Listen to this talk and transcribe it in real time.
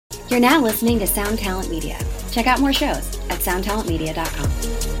You're now listening to Sound Talent Media. Check out more shows at soundtalentmedia.com.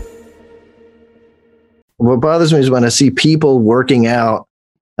 What bothers me is when I see people working out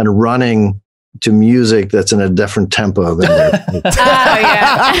and running to music that's in a different tempo than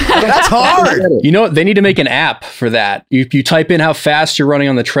That's hard. You know what? They need to make an app for that. You type in how fast you're running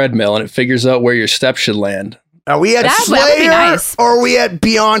on the treadmill and it figures out where your steps should land. Are we at Slayer or are we at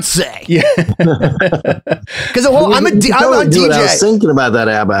Beyonce? Yeah. Because I'm a DJ. I was thinking about that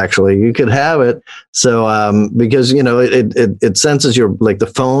app actually. You could have it so because you know it senses your, like the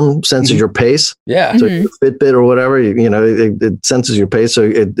phone senses your pace. Yeah. So your Fitbit or whatever, you know, it senses your pace. So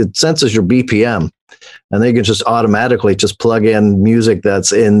it senses your BPM, and they can just automatically just plug in music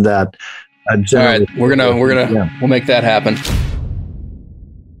that's in that. All right, we'll make that happen.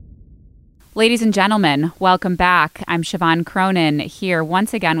 Ladies and gentlemen, welcome back. I'm Siobhan Cronin here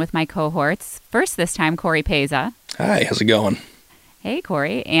once again with my cohorts. First this time, Corey Peza. Hi, how's it going? Hey,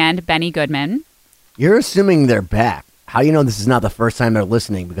 Corey. And Benny Goodman. You're assuming they're back. How do you know this is not the first time they're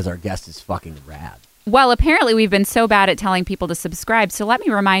listening because our guest is fucking rad? Well, apparently we've been so bad at telling people to subscribe, so let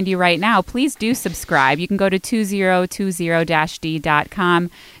me remind you right now, please do subscribe. You can go to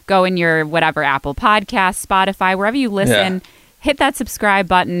 2020-d.com, go in your whatever, Apple Podcasts, Spotify, wherever you listen. Yeah. Hit that subscribe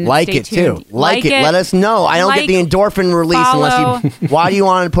button. Like it too. Like it. Let us know. I don't get the endorphin release unless you. Why do you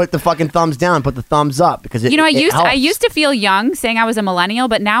want to put the fucking thumbs down? Put the thumbs up because it. You know, I used to feel young saying I was a millennial,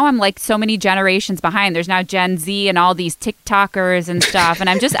 but now I'm like so many generations behind. There's now Gen Z and all these TikTokers and stuff, and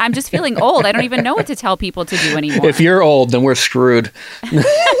I'm just feeling old. I don't even know what to tell people to do anymore. If you're old, then we're screwed.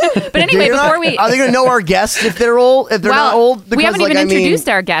 But anyway, are they going to know our guests if they're old? If they're not old, because, we haven't even introduced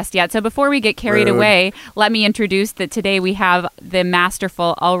our guest yet. So before we get carried away, let me introduce that today we have the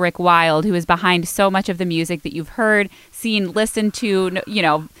masterful Ulrich Wilde, who is behind so much of the music that you've heard, seen, listened to, you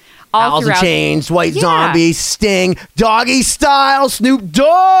know, all Alice in throughout. Chains, White Zombie, Sting, Doggy Style, Snoop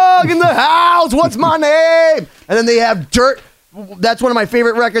Dogg in the house, what's my name? And then they have Dirt. That's one of my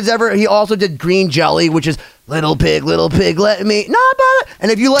favorite records ever. He also did Green Jelly, which is Little Pig, let me not bother. And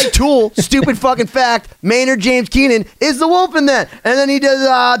if you like Tool, stupid fucking fact, Maynard James Keenan is the wolf in that. And then he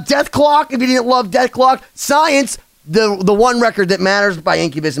does Death Clock, if you didn't love Death Clock, Science, the one record that matters by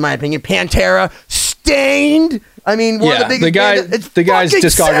Incubus, in my opinion, Pantera, Stained. I mean, one of the biggest. The guy's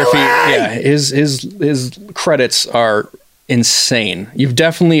discography. Silly! Yeah, his credits are insane. You've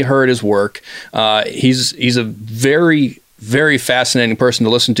definitely heard his work. He's a very, very fascinating person to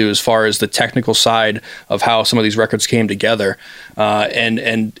listen to as far as the technical side of how some of these records came together.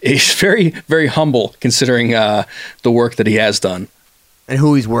 And he's very, very humble considering the work that he has done. And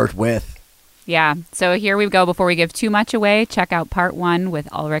who he's worked with. Yeah, so here we go. Before we give too much away, check out part 1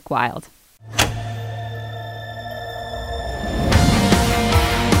 with Ulrich Wilde.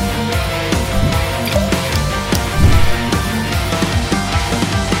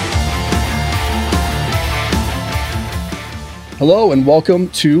 Hello and welcome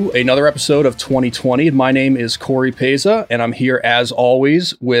to another episode of 2020. My name is Corey Peza, and I'm here as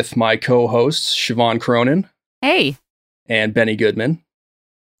always with my co-hosts Siobhan Cronin. Hey. And Benny Goodman.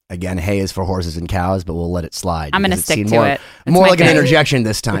 Again, hay is for horses and cows, but we'll let it slide. I'm going to stick to it. More like an interjection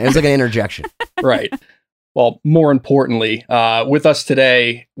this time. It was like an interjection. Right. Well, more importantly, with us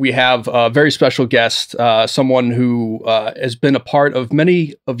today, we have a very special guest, someone who has been a part of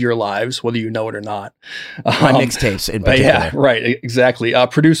many of your lives, whether you know it or not. My mixtapes in particular. Yeah, right. Exactly.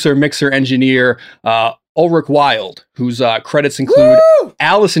 Producer, mixer, engineer, Ulrich Wilde, whose credits include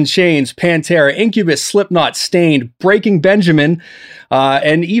Alice in Chains, Pantera, Incubus, Slipknot, Stained, Breaking Benjamin,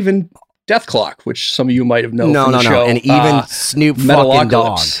 and even Death Clock, which some of you might have known from the show. And even Snoop fucking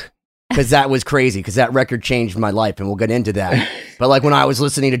Dogg. Because that was crazy, because that record changed my life, and we'll get into that. But like when I was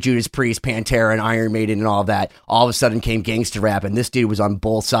listening to Judas Priest, Pantera, and Iron Maiden and all that, all of a sudden came gangster rap, and this dude was on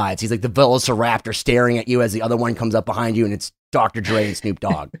both sides. He's like the Velociraptor staring at you as the other one comes up behind you, and it's Dr. Dre and Snoop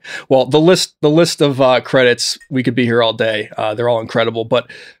Dogg. Well, the list of credits, we could be here all day. They're all incredible.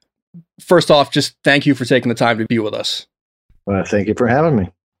 But first off, just thank you for taking the time to be with us. Well, thank you for having me.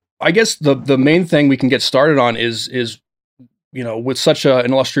 I guess the main thing we can get started on is you know, with such an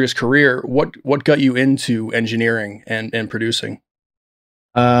illustrious career, what got you into engineering and producing?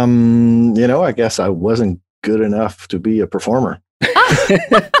 You know, I guess I wasn't good enough to be a performer.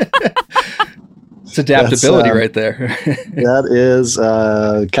 It's adaptability right there. That is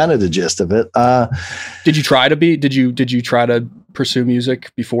kind of the gist of it. Did you try to pursue music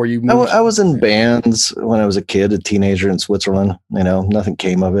before you moved? I was in bands when I was a kid, a teenager in Switzerland. You know, nothing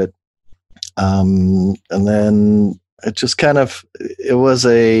came of it. And then it just it was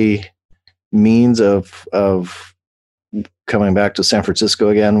a means of coming back to San Francisco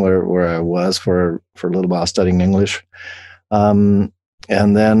again, where I was for a little while studying English. And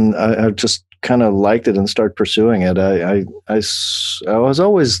and then I just kind of liked it and started pursuing it. I was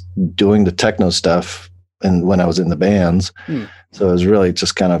always doing the techno stuff, and when I was in the bands, so it was really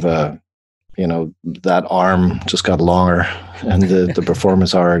just kind of that arm just got longer, and the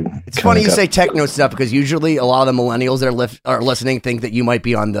performance arm. It's funny you say techno stuff, because usually a lot of the millennials that are listening think that you might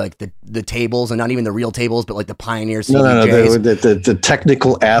be on the tables, and not even the real tables, but like the Pioneer CDJs. No, the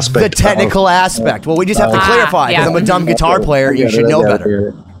technical aspect. The technical aspect. Well, we just have to clarify, because I'm a dumb guitar player. You should know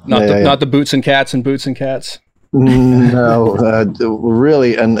better. Not the boots and cats and boots and cats. No,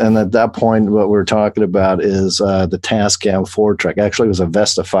 really, and at that point, what we're talking about is the Tascam 4-track. Actually, it was a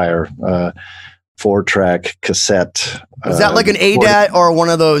Vestafire 4-track cassette. Was that like an ADAT or one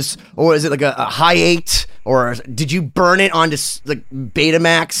of those, or is it like a high 8, or did you burn it onto like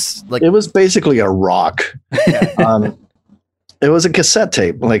Betamax? Like, it was basically a rock. It was a cassette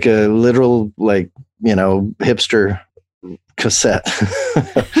tape, like a literal, hipster cassette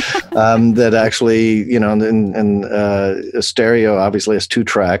that actually, and a stereo obviously has 2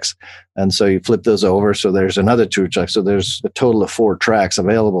 tracks, and so you flip those over, so there's another 2 tracks, so there's a total of 4 tracks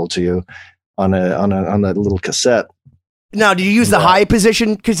available to you on that little cassette. Now, did you use the high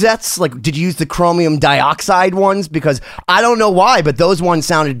position cassettes? Like, did you use the chromium dioxide ones? Because I don't know why, but those ones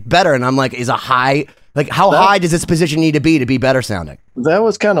sounded better, and I'm like, is a high, like, how high does this position need to be better sounding? That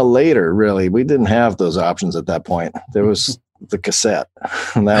was kind of later, really. We didn't have those options at that point. There was the cassette,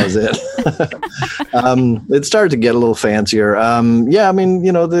 and that was it. It started to get a little fancier.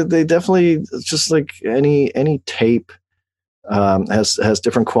 They definitely, it's just like any tape has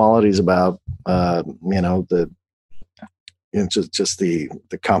different qualities about just the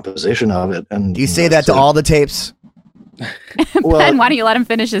composition of it. And do you say that to all the tapes? Ben, why don't you let him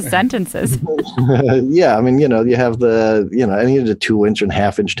finish his sentences? Yeah, you have any of the 2-inch and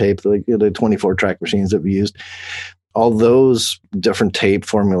 1/2-inch tape, like the 24-track machines that we used. All those different tape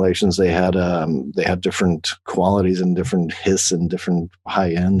formulations, they had different qualities and different hiss and different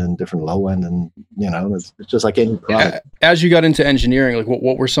high end and different low end, and it's just like any product. As you got into engineering, like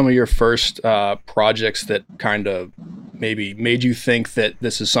what were some of your first projects that kind of maybe made you think that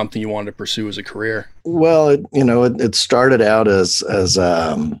this is something you wanted to pursue as a career? Well, it started out as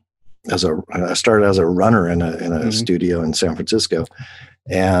I started as a runner in a studio in San Francisco,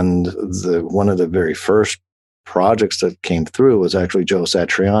 and one of the very first projects that came through was actually Joe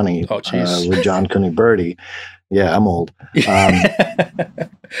Satriani with John Cuniberti. Yeah, I'm old.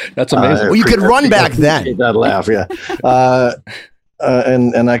 That's amazing. Well, you could run back then. That laugh, yeah.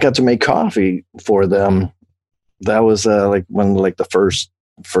 And I got to make coffee for them. That was one of the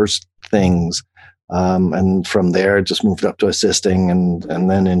first things. And from there, it just moved up to assisting and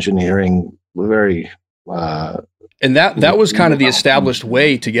then engineering. Very. And that was kind of the established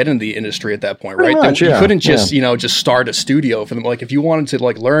way to get into the industry at that point, right? Much, you couldn't just, just start a studio for them. Like if you wanted to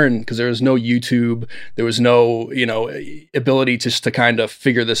learn, because there was no YouTube, there was no, ability to kind of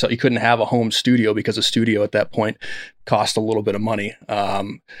figure this out. You couldn't have a home studio because a studio at that point cost a little bit of money.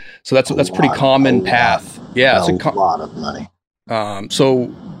 So that's a pretty common path. Yeah. It's a lot of money.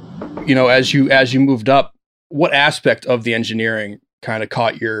 So, as you moved up, what aspect of the engineering kind of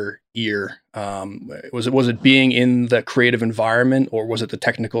caught your ear? Was it being in the creative environment, or was it the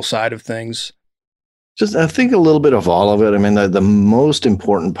technical side of things? Just, I think a little bit of all of it. The most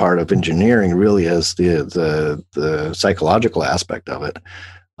important part of engineering really is the psychological aspect of it.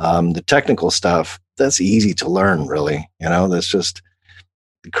 The technical stuff, that's easy to learn, really. That's just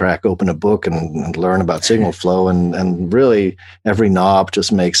crack open a book and learn about signal flow, and really every knob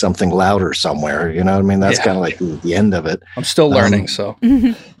just makes something louder somewhere. That's kind of like the end of it. I'm still learning, so.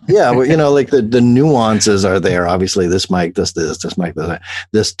 Yeah, well, the nuances are there. Obviously, this mic, this mic,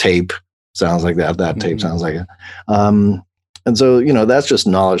 this tape sounds like that. That tape sounds like it. And so, that's just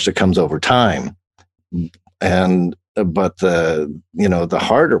knowledge that comes over time. But the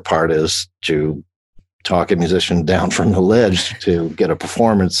harder part is to talk a musician down from the ledge to get a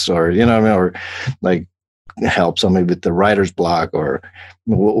performance, or or like help somebody with the writer's block, or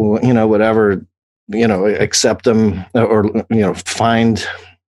whatever, accept them, or find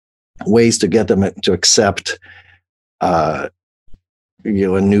ways to get them to accept a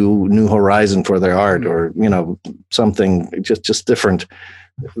new horizon for their art, or something just different.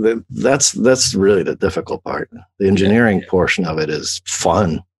 That's really the difficult part. The engineering portion of it is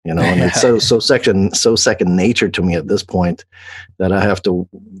fun. And it's so second nature to me at this point that I have to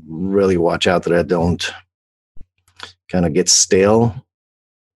really watch out that I don't kind of get stale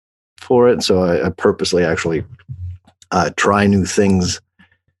for it. So I purposely actually try new things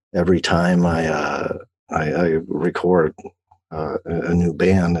every time I record. a new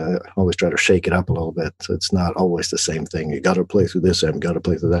band, I always try to shake it up a little bit. So it's not always the same thing. You got to play through this and got to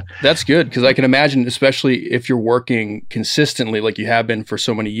play through that. That's good, because I can imagine, especially if you're working consistently like you have been for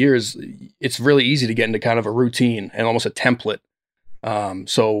so many years, it's really easy to get into kind of a routine and almost a template.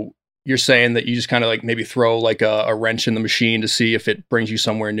 So you're saying that you just kind of like maybe throw like a wrench in the machine to see if it brings you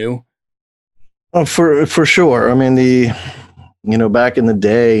somewhere new? Oh, for sure. I mean, back in the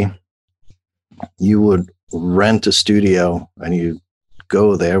day, you would rent a studio and you'd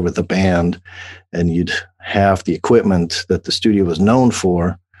go there with the band and you'd have the equipment that the studio was known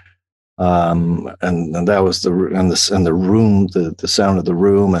for. And that was the room, the sound of the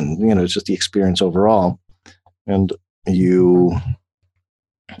room, and, it's just the experience overall. And you'd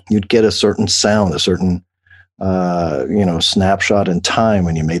get a certain sound, a certain, snapshot in time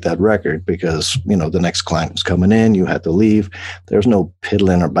when you made that record, because, the next client was coming in, you had to leave. There's no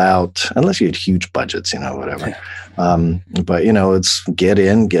piddling about unless you had huge budgets, whatever. But, it's get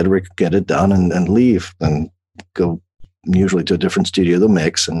in, get it done and leave, and go usually to a different studio to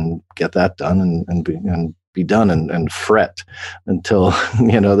mix and get that done and be done and fret until,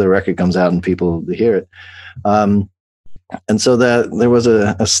 the record comes out and people hear it. And so that there was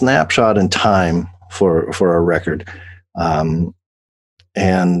a snapshot in time for a record. And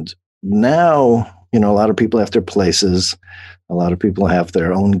now, a lot of people have their places, a lot of people have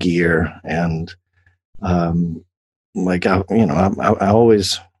their own gear, and I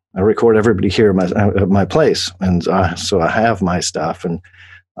record everybody here at my place, and so I have my stuff, and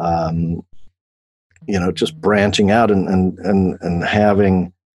just branching out and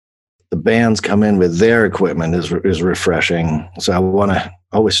having the bands come in with their equipment is refreshing. So I want to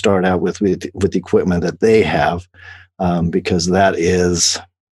always start out with the equipment that they have, because that is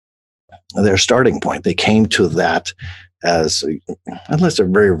their starting point. They came to that unless they're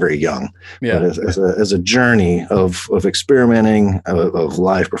very, very young, but as a journey of experimenting, of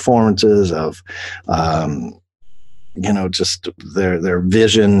live performances, of just their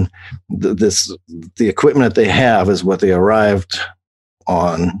vision. The equipment that they have is what they arrived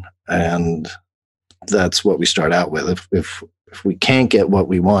on, and that's what we start out with. If we can't get what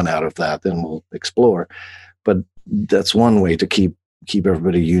we want out of that, then we'll explore. But that's one way to keep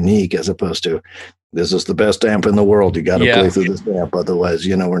everybody unique, as opposed to, this is the best amp in the world, you got to play through this amp, otherwise,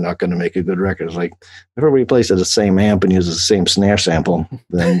 we're not going to make a good record. It's like, if everybody plays to the same amp and uses the same snare sample,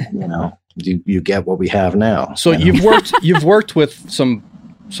 then you get what we have now. So you've worked with some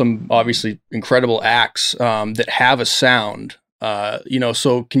obviously incredible acts that have a sound.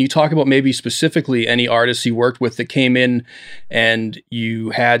 So can you talk about maybe specifically any artists you worked with that came in and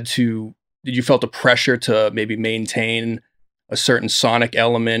you felt the pressure to maybe maintain a certain sonic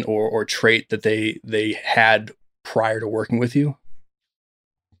element or trait that they had prior to working with you?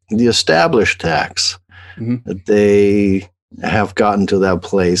 The established acts, they have gotten to that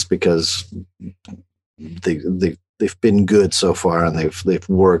place because they've been good so far, and they've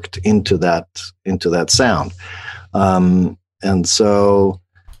worked into that sound. And so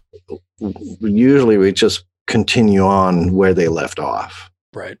usually we just continue on where they left off.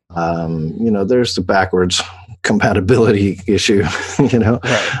 Right. There's the backwards compatibility issue,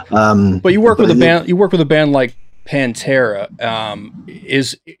 Right. But you work with a band like Pantera.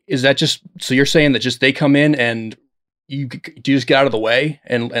 Is that just, so you're saying that just they come in and you just get out of the way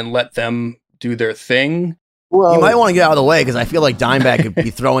and let them do their thing? Well, you might want to get out of the way, because I feel like Dimebag could be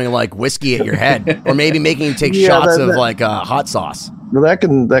throwing like whiskey at your head, or maybe making you take shots of hot sauce. Well, that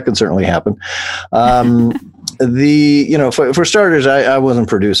can certainly happen. For starters, I wasn't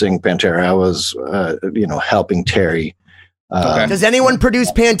producing Pantera. I was, helping Terry. Okay. Does anyone produce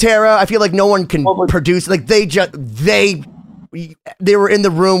Pantera? I feel like no one can produce. Like they were in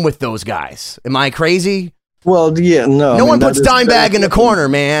the room with those guys. Am I crazy? Well, yeah, no. No one puts Dimebag in a corner,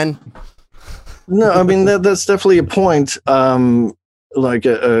 man. No, I mean, that's definitely a point. Like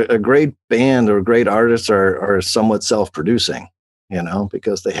a great band or great artists are somewhat self-producing,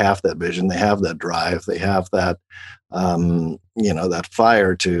 because they have that vision, they have that drive, they have that, that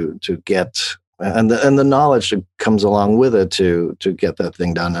fire to get, and the knowledge that comes along with it to get that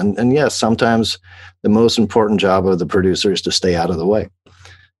thing done. And yes, sometimes the most important job of the producer is to stay out of the way,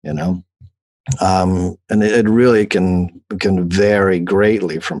 and it really can vary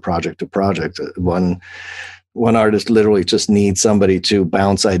greatly from project to project. One artist literally just needs somebody to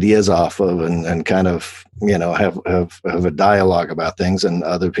bounce ideas off of and kind of, have a dialogue about things, and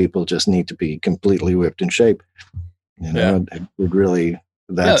other people just need to be completely whipped in shape. It really,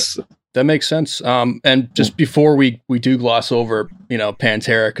 that makes sense. And just before we do gloss over,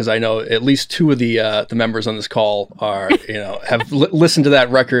 Pantera, because I know at least two of the members on this call are, have listened to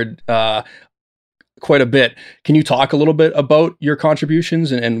that record quite a bit. Can you talk a little bit about your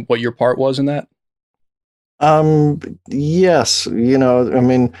contributions and what your part was in that? Yes, you know, I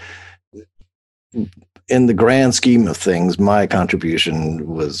mean, in the grand scheme of things, my contribution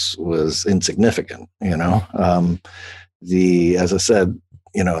was insignificant. You know, as I said,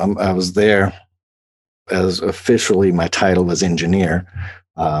 you know, I was there as officially my title was engineer,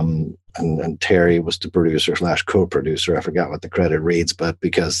 and Terry was the producer / co-producer. I forgot what the credit reads, but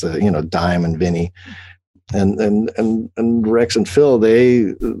because you know, Dime and Vinny and Rex and Phil,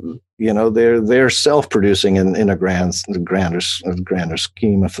 they, you know, they're self-producing in a grander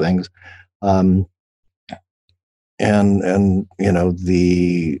scheme of things. And you know,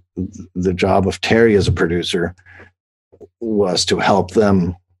 the job of Terry as a producer was to help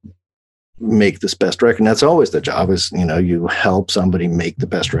them make this best record. And that's always the job, is, you know, you help somebody make the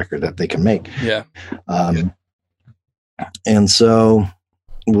best record that they can make. Yeah. And so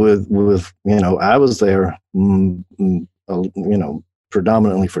with, you know, I was there, you know,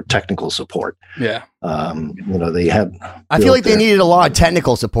 predominantly for technical support. Yeah. You know, they had, I feel like they needed a lot of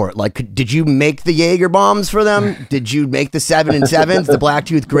technical support. Like, did you make the Jaeger bombs for them? Did you make the 7 and 7s, the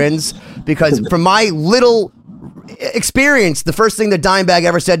Blacktooth Grins? Because from my little experience, the first thing that Dimebag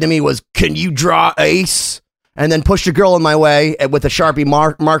ever said to me was, "Can you draw Ace?" And then pushed a girl in my way with a Sharpie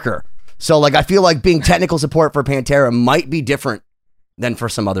marker. So, like, I feel like being technical support for Pantera might be different than for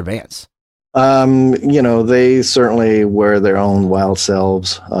some other bands. You know, they certainly were their own wild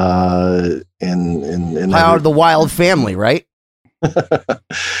selves. In How the Wild family, right?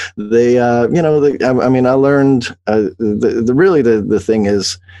 They, you know, I mean, I learned, the thing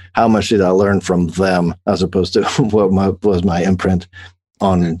is, how much did I learn from them as opposed to what was my imprint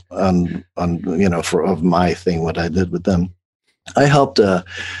on, you know, of my thing, what I did with them. I helped,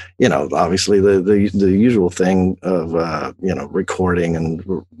 you know, obviously the usual thing of, you know, recording and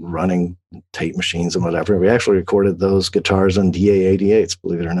running tape machines and whatever. We actually recorded those guitars on DA-88s,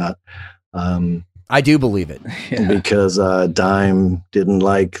 believe it or not. I do believe it. Yeah. Because Dime didn't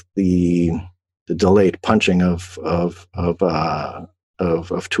like the delayed punching of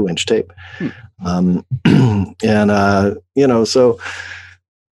 2-inch tape. And you know, so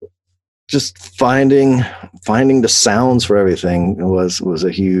just finding the sounds for everything was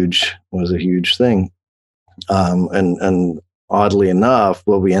a huge thing. And oddly enough,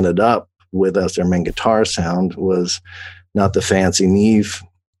 what we ended up with as their main guitar sound was not the fancy Neve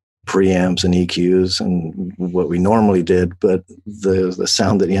preamps and EQs and what we normally did, but the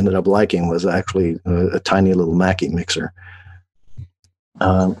sound that he ended up liking was actually a tiny little Mackie mixer.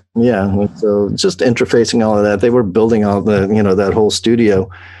 Yeah, so just interfacing all of that. They were building all the, you know, that whole studio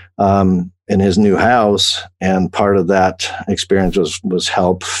in his new house, and part of that experience was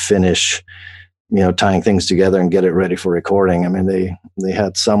help finish, you know, tying things together and get it ready for recording. I mean, they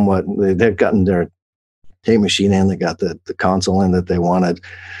had they'd gotten their tape machine in, they got the console in that they wanted,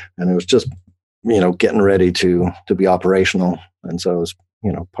 and it was just, you know, getting ready to be operational. And so it was,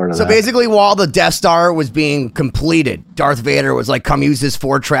 you know, part of that. So basically, while the Death Star was being completed, Darth Vader was like, "Come use this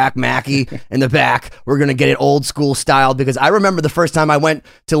 4-track Mackie in the back. We're going to get it old school style." Because I remember the first time I went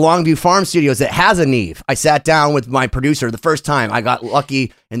to Longview Farm Studios that has a Neve. I sat down with my producer the first time. I got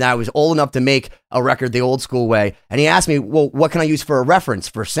lucky in that I was old enough to make a record the old school way. And he asked me, "Well, what can I use for a reference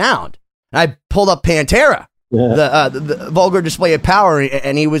for sound?" And I pulled up Pantera. Yeah. The Vulgar Display of Power,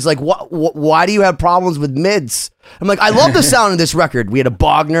 and he was like, why do you have problems with mids? I'm like, I love the sound of this record. We had a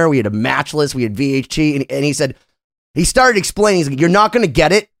Bogner, we had a Matchless, we had VHT, and he said, he started explaining, he's like, "You're not going to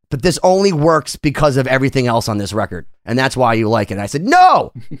get it, but this only works because of everything else on this record, and that's why you like it." And I said,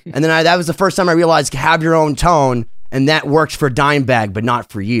 no! And then that was the first time I realized, have your own tone, and that works for Dimebag, but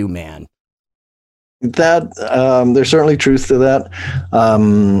not for you, man. That, there's certainly truth to that.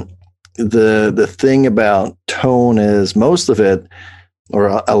 The thing about tone is most of it,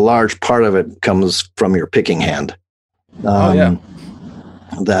 or a large part of it, comes from your picking hand. That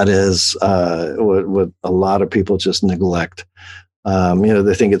is what a lot of people just neglect. You know,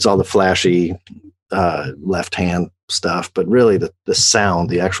 they think it's all the flashy left hand stuff, but really the sound,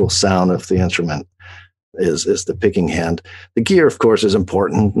 the actual sound of the instrument is the picking hand. The gear, of course, is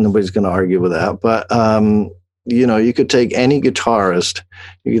important. Nobody's going to argue with that. But you know, you could take any guitarist,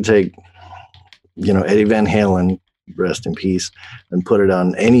 you could take, you know, Eddie Van Halen, rest in peace, and put it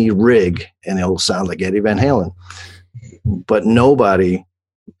on any rig and it'll sound like Eddie Van Halen. But nobody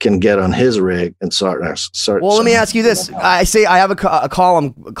can get on his rig and start. Well, let me ask you this. I have a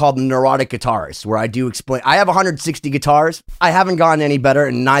column called Neurotic Guitarist where I do explain. I have 160 guitars. I haven't gotten any better,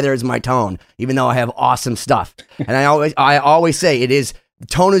 and neither is my tone, even though I have awesome stuff. And I always say it is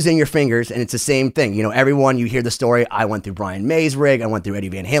tone is in your fingers, and it's the same thing. You know, everyone, you hear the story. I went through Brian May's rig. I went through Eddie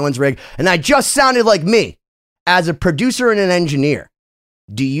Van Halen's rig, and I just sounded like me. As a producer and an engineer,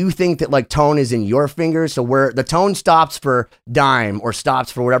 do you think that like tone is in your fingers? So where the tone stops for Dime or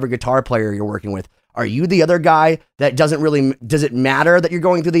stops for whatever guitar player you're working with, are you the other guy that does it matter that you're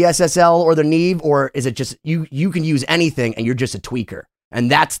going through the SSL or the Neve, or is it just you can use anything and you're just a tweaker and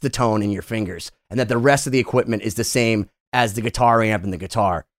that's the tone in your fingers, and that the rest of the equipment is the same as the guitar amp and the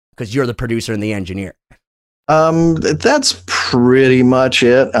guitar because you're the producer and the engineer? That's pretty much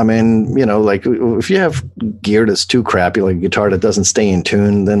it. I mean, you know, like if you have gear that's too crappy, like a guitar that doesn't stay in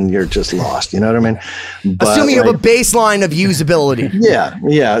tune, then you're just lost. You know what I mean? But, assuming you have a baseline of usability.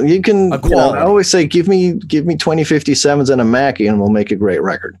 Yeah. You can, I always say, give me 2057s and a Mackie and we'll make a great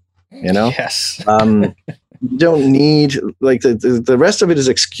record. You know? Yes. You don't need, like, the rest of it is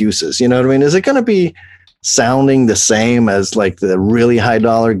excuses. You know what I mean? Is it going to be sounding the same as like the really high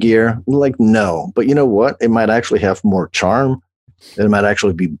dollar gear? Like, no, but you know what? It might actually have more charm. It might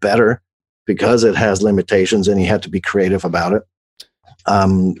actually be better because it has limitations and you have to be creative about it.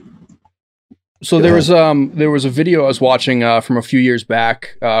 So there was a video I was watching from a few years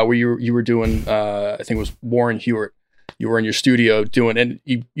back where you were doing I think it was Warren Hewitt. You were in your studio doing, and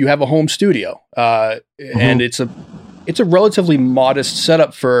you have a home studio, and it's a relatively modest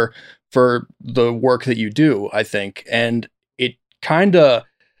setup for the work that you do, I think. And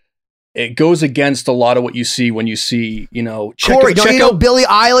it goes against a lot of what you see when you see, you know, Corey, don't you know Billie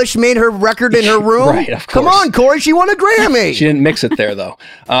Eilish made her record in her room? Right, of course. Come on, Corey, she won a Grammy. She didn't mix it there, though.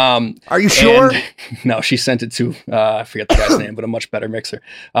 Are you sure? No, she sent it to, I forget the guy's name, but a much better mixer.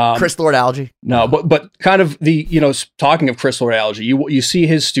 Chris Lord-Alge. No, but kind of the, you know, talking of Chris Lord-Alge, you see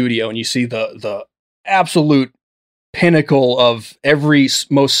his studio and you see the absolute pinnacle of every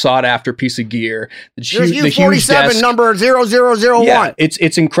most sought after piece of gear. The huge desk, number 0001. Yeah,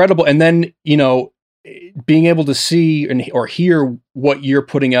 it's incredible. And then, you know, being able to see or hear what you're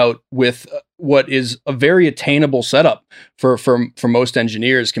putting out with what is a very attainable setup for most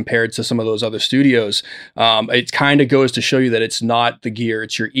engineers compared to some of those other studios. It kind of goes to show you that it's not the gear,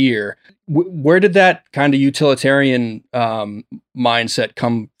 it's your ear. Where did that kind of utilitarian mindset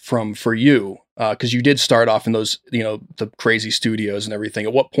come from for you? Because you did start off in those, you know, the crazy studios and everything.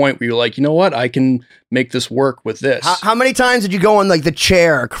 At what point were you like, you know what, I can make this work with this? How many times did you go on like the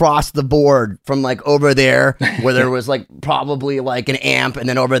chair across the board from like over there where there was like probably like an amp, and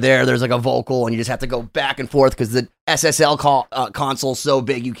then over there's like a vocal, and you just have to go back and forth because the SSL console's so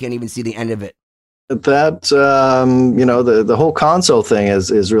big you can't even see the end of it? That you know, the whole console thing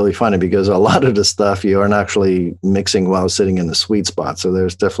is really funny because a lot of the stuff you aren't actually mixing while sitting in the sweet spot. So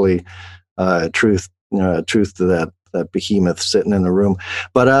there's definitely truth to that behemoth sitting in the room.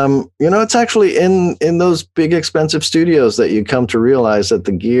 But you know, it's actually in those big expensive studios that you come to realize that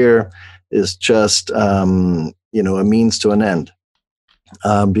the gear is just you know, a means to an end.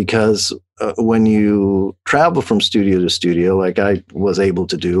 Because when you travel from studio to studio, like I was able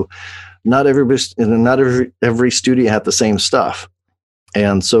to do, not every studio had the same stuff.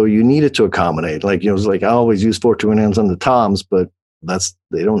 And so you needed to accommodate. Like, you know, it was like I always use 421s on the toms, but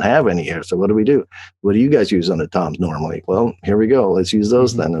they don't have any here. So what do we do? What do you guys use on the toms normally? Well, here we go. Let's use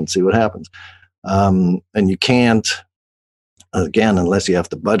those then and see what happens. And you can't, again, unless you have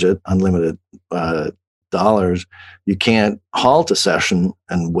to budget unlimited dollars, you can't halt a session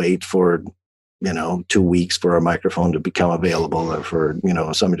and wait for, you know, 2 weeks for a microphone to become available, or for, you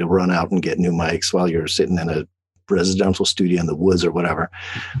know, somebody to run out and get new mics while you're sitting in a residential studio in the woods or whatever.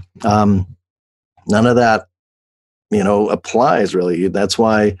 None of that, you know, applies really. That's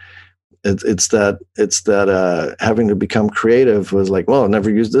why it's that having to become creative was like, well, I've never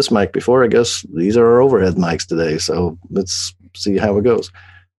used this mic before. I guess these are our overhead mics today. So let's see how it goes.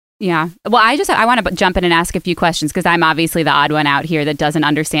 Yeah. Well, I want to jump in and ask a few questions because I'm obviously the odd one out here that doesn't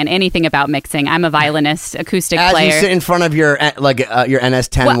understand anything about mixing. I'm a violinist, acoustic player. As you sit in front of your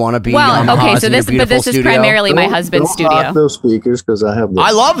NS10 wannabe. Well, okay, so this is primarily my husband's studio. Don't knock those speakers because I have them. I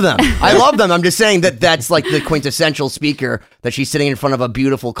love them. I love them. I'm just saying that's like the quintessential speaker that she's sitting in front of a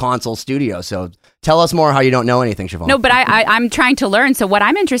beautiful console studio. So tell us more how you don't know anything, Siobhan. No, but I'm trying to learn. So what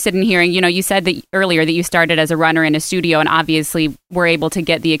I'm interested in hearing, you know, you said that earlier that you started as a runner in a studio and obviously were able to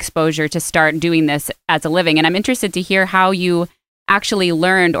get the exposure to start doing this as a living. And I'm interested to hear how you actually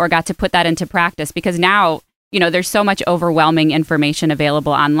learned or got to put that into practice, because now, you know, there's so much overwhelming information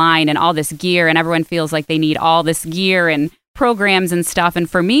available online and all this gear, and everyone feels like they need all this gear and programs and stuff. And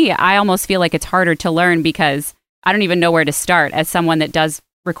for me, I almost feel like it's harder to learn because I don't even know where to start as someone that does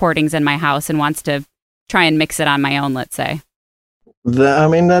recordings in my house and wants to try and mix it on my own, let's say. I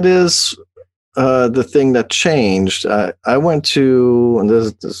mean, that is the thing that changed. I went to, and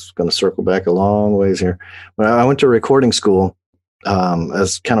this is going to circle back a long ways here, but I went to recording school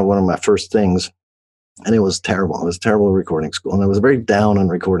as kind of one of my first things, and it was terrible. It was terrible recording school, and I was very down on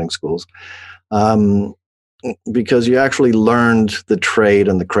recording schools because you actually learned the trade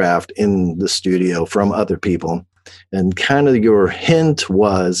and the craft in the studio from other people, and kind of your hint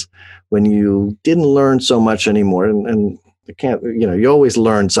was when you didn't learn so much anymore, and you always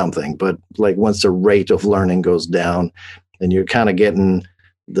learn something, but like once the rate of learning goes down and you're kind of getting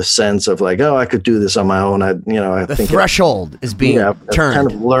the sense of like, oh, I could do this on my own. I The think threshold is being turned. I've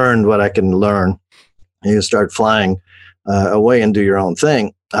kind of learned what I can learn, and you start flying away and do your own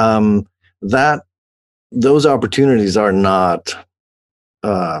thing. Those opportunities are not,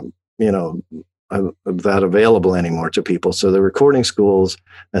 that available anymore to people. So the recording schools,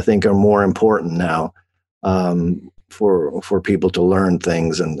 I think, are more important now. For people to learn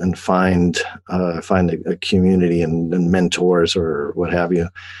things and find a community and mentors or what have you.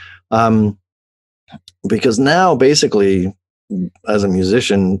 Because now basically as a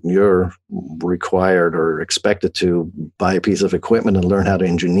musician, you're required or expected to buy a piece of equipment and learn how to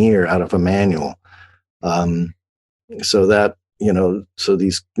engineer out of a manual. So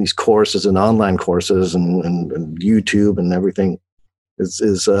these courses and online courses and YouTube and everything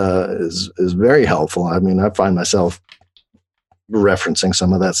is very helpful. I mean, I find myself referencing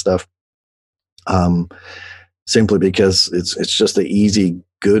some of that stuff simply because it's just an easy,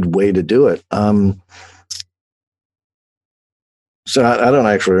 good way to do it. So I don't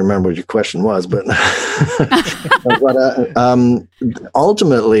actually remember what your question was, but,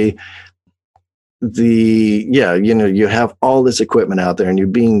 ultimately you have all this equipment out there and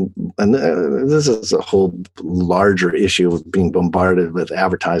this is a whole larger issue of being bombarded with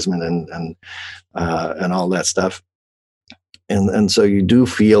advertisement and all that stuff. And so you do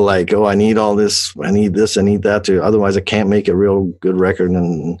feel like, oh, I need all this, I need this, I need that too. Otherwise I can't make a real good record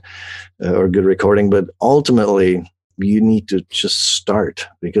or good recording. But ultimately you need to just start,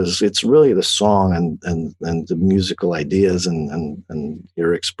 because it's really the song and the musical ideas and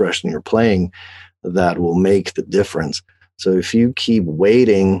your expression, your playing, that will make the difference. So if you keep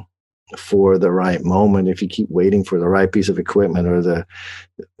waiting for the right moment, if you keep waiting for the right piece of equipment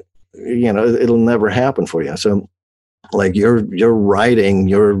it'll never happen for you. So like your writing,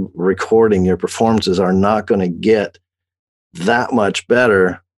 your recording, your performances are not going to get that much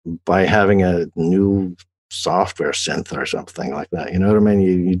better by having a new software synth or something like that. You know what I mean?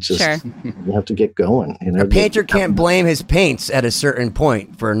 You just you have to get going. A painter can't blame his paints at a certain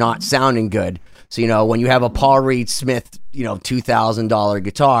point for not sounding good. So, when you have a Paul Reed Smith, $2,000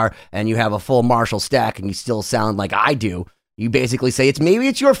 guitar and you have a full Marshall stack and you still sound like I do, you basically say maybe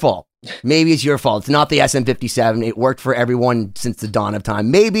it's your fault. Maybe it's your fault. It's not the SM57. It worked for everyone since the dawn of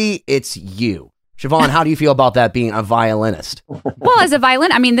time. Maybe it's you. Siobhan, how do you feel about that, being a violinist? Well, as a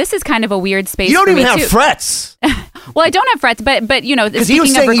violin, I mean, this is kind of a weird space. You don't for even me have too. Frets. Well, I don't have frets, but because he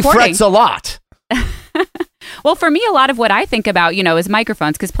was saying he frets a lot. Well, for me, a lot of what I think about, is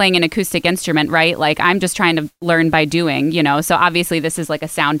microphones, because playing an acoustic instrument, right? Like, I'm just trying to learn by doing, So obviously this is like a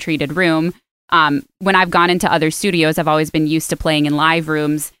sound treated room. When I've gone into other studios, I've always been used to playing in live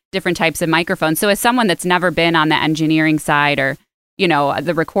rooms, different types of microphones. So as someone that's never been on the engineering side or,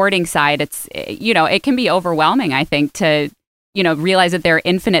 the recording side, it's, it can be overwhelming, I think, to, realize that there are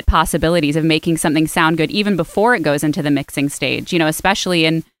infinite possibilities of making something sound good even before it goes into the mixing stage, especially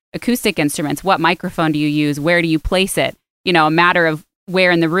in acoustic instruments. What microphone do you use? Where do you place it? A matter of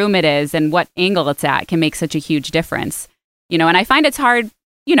where in the room it is and what angle it's at can make such a huge difference. And I find it's hard,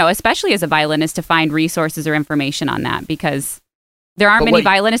 especially as a violinist, to find resources or information on that, because there aren't many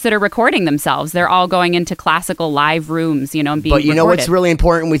violinists that are recording themselves. They're all going into classical live rooms, and being recorded. What's really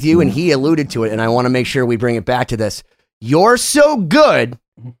important with you, and he alluded to it, and I want to make sure we bring it back to this. You're so good,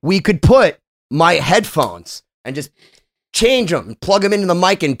 we could put my headphones and just change them, plug them into the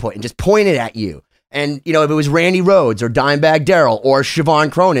mic input, and just point it at you. And, if it was Randy Rhoads or Dimebag Darrell or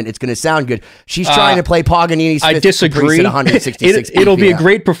Siobhan Cronin, it's going to sound good. She's trying to play Paganini's I disagree. At 166 It'll be a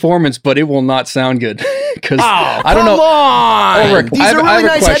great performance, but it will not sound good. Because I don't know. Come on! Ulrich, These are really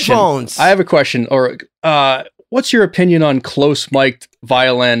nice headphones. I have a question. Or what's your opinion on close mic'd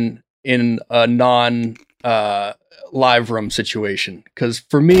violin in a non live room situation? Because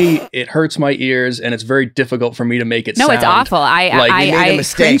for me, it hurts my ears and it's very difficult for me to make it sound. No, it's awful. I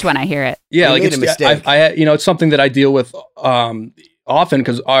cringe when I hear it. Yeah, like it's a mistake. It's something that I deal with often,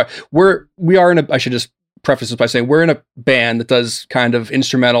 because we are in a, I should just preface this by saying we're in a band that does kind of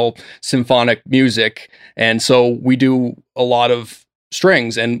instrumental symphonic music, and so we do a lot of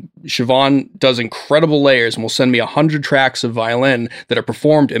strings, and Siobhan does incredible layers and will send me 100 tracks of violin that are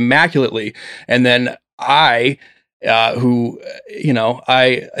performed immaculately. And then I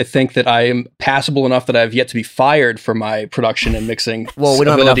think that I am passable enough that I've yet to be fired for my production and mixing. Well, we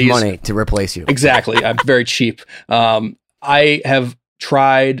don't abilities. have enough money to replace you. Exactly. I'm very cheap. I have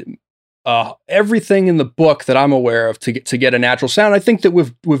tried everything in the book that I'm aware of to get a natural sound. I think that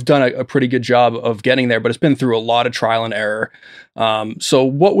we've done a pretty good job of getting there, but it's been through a lot of trial and error. So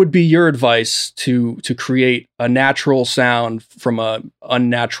what would be your advice to create a natural sound from a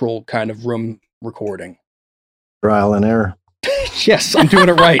unnatural kind of room recording? Trial and error. Yes, I'm doing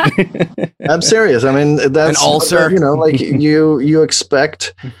it right. I'm serious. I mean, that's an ulcer. Like you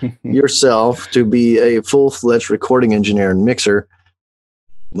expect yourself to be a full-fledged recording engineer and mixer,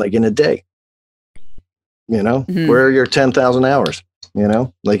 like in a day. Where are your 10,000 hours?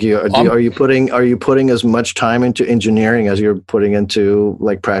 Like are you putting as much time into engineering as you're putting into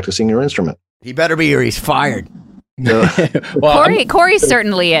like practicing your instrument? He better be, or he's fired. Well, Corey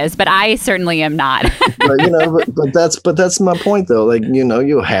certainly is, but I certainly am not. but that's my point though. Like,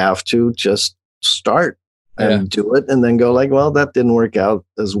 you have to just start and do it and then go like, well, that didn't work out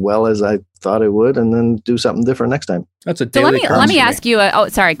as well as I thought it would, and then do something different next time. That's a daily occurrence. Let me ask you,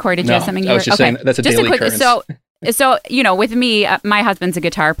 sorry, Corey, did you have something? I was just saying that's a daily occurrence. So, with me, my husband's a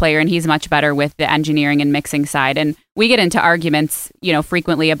guitar player and he's much better with the engineering and mixing side. And we get into arguments,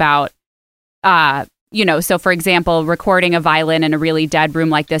 frequently about, so for example, recording a violin in a really dead room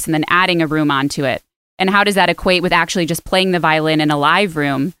like this and then adding a room onto it. And how does that equate with actually just playing the violin in a live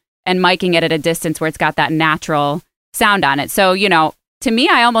room and miking it at a distance where it's got that natural sound on it? So, to me,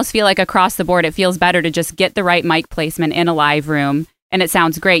 I almost feel like across the board, it feels better to just get the right mic placement in a live room and it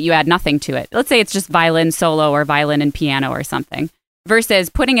sounds great. You add nothing to it. Let's say it's just violin solo or violin and piano or something, versus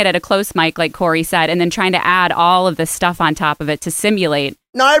putting it at a close mic, like Corey said, and then trying to add all of this stuff on top of it to simulate.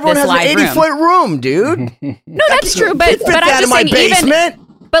 Not everyone has an 80-foot room, dude. No, that's true, but I'm just saying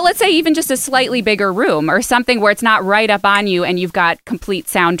But let's say even just a slightly bigger room or something where it's not right up on you and you've got complete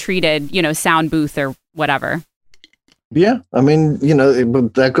sound treated, sound booth or whatever. Yeah. I mean,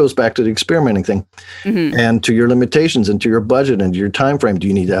 but that goes back to the experimenting thing and to your limitations and to your budget and to your time frame. Do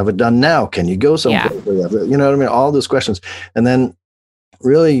you need to have it done now? Can you go someplace? Yeah. You know what I mean? All those questions. And then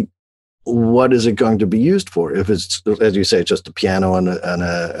really, what is it going to be used for? If it's, as you say, just a piano and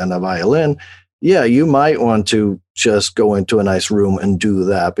a violin, yeah, you might want to just go into a nice room and do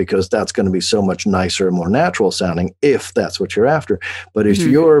that because that's going to be so much nicer and more natural sounding if that's what you're after. But if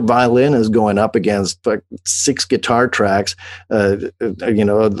your violin is going up against like 6 guitar tracks, a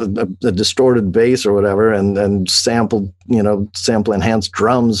distorted bass or whatever, and sample enhanced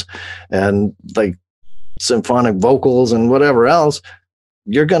drums and like symphonic vocals and whatever else,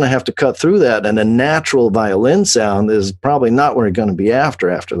 you're going to have to cut through that. And a natural violin sound is probably not where you're going to be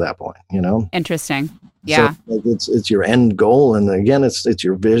after that point, Interesting. Yeah. So it's your end goal. And again, it's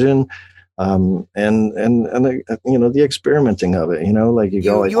your vision. And the experimenting of it, like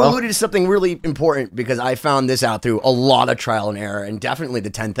you alluded to something really important because I found this out through a lot of trial and error and definitely the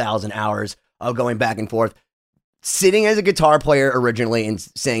 10,000 hours of going back and forth. Sitting as a guitar player originally and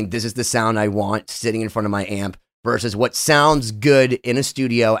saying, this is the sound I want, sitting in front of my amp, versus what sounds good in a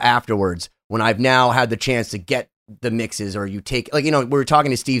studio afterwards when I've now had the chance to get the mixes, or you take, we were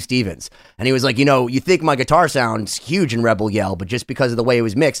talking to Steve Stevens and he was like, you think my guitar sounds huge in Rebel Yell, but just because of the way it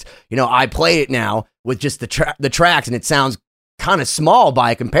was mixed, I play it now with just the tracks and it sounds kind of small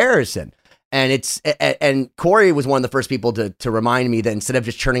by comparison. And Corey was one of the first people to remind me that instead of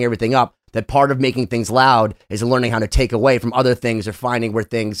just churning everything up, that part of making things loud is learning how to take away from other things or finding where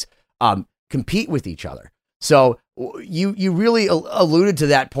things compete with each other. So you really alluded to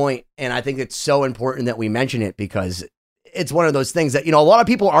that point, and I think it's so important that we mention it because it's one of those things that, a lot of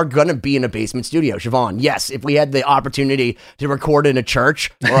people are going to be in a basement studio. Siobhan, yes, if we had the opportunity to record in a church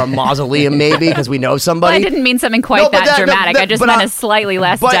or a mausoleum maybe because we know somebody. Well, I didn't mean something quite that dramatic. I just meant a slightly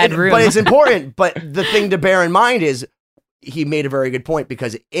less dead room. But it's important. But the thing to bear in mind is he made a very good point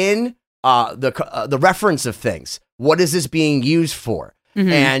because in the reference of things, what is this being used for?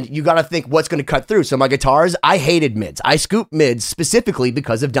 And you got to think what's going to cut through. So my guitars, I hated mids. I scooped mids specifically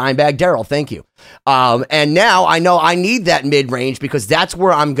because of Dimebag Darrell. Thank you. And now I know I need that mid range because that's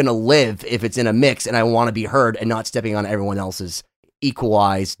where I'm going to live if it's in a mix and I want to be heard and not stepping on everyone else's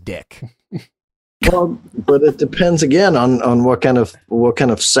equalized dick. Well, but it depends again on what kind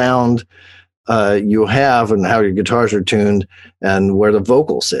of sound you have and how your guitars are tuned and where the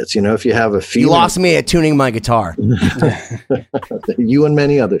vocal sits. If you have a feeling. You lost me at tuning my guitar. You and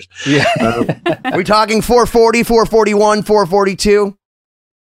many others. Yeah. Are we talking 440, 441, 442?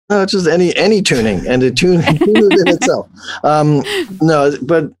 No, it's just any tuning, and the tune in itself. No,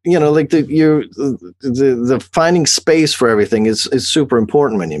 but like the finding space for everything is super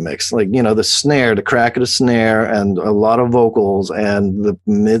important when you mix. Like the snare, the crack of the snare, and a lot of vocals, and the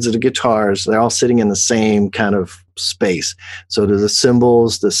mids of the guitars. They're all sitting in the same kind of space. So there's the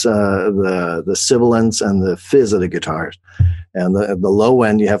cymbals, the sibilants, and the fizz of the guitars. And the low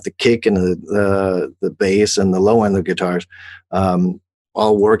end, you have the kick and the bass, and the low end of the guitars.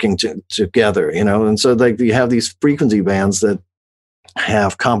 All working together, and so like you have these frequency bands that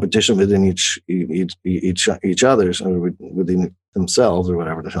have competition within each other's, or within themselves, or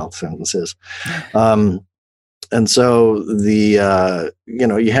whatever the hell the sentence is. And so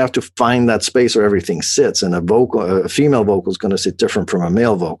you have to find that space where everything sits, and a female vocal is going to sit different from a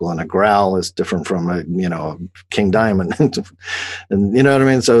male vocal, and a growl is different from a King Diamond, and you know what I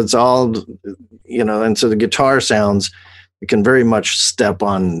mean. So it's all and so the guitar sounds. It can very much step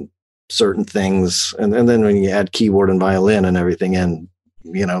on certain things. And then when you add keyboard and violin and everything in,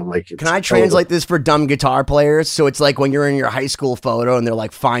 Can I translate this for dumb guitar players? So it's like when you're in your high school photo and they're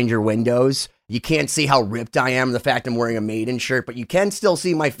like, find your windows. You can't see how ripped I am, the fact I'm wearing a Maiden shirt, but you can still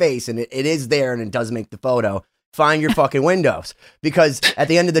see my face, and it is there, and it does make the photo. Find your fucking windows. Because at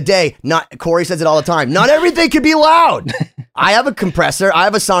the end of the day, Corey says it all the time, not everything can be loud. I have a compressor. I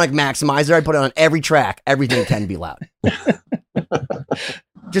have a sonic maximizer. I put it on every track. Everything can be loud.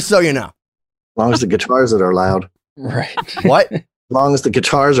 Just so you know. As long as the guitars that are loud. Right. What? As long as the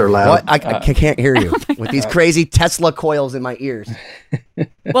guitars are loud. What? I can't hear you with these crazy Tesla coils in my ears.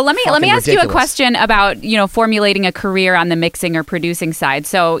 Well, let me ask you a question about, formulating a career on the mixing or producing side.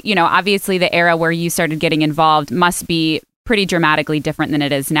 So, obviously the era where you started getting involved must be pretty dramatically different than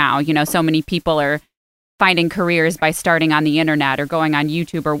it is now. So many people are finding careers by starting on the internet or going on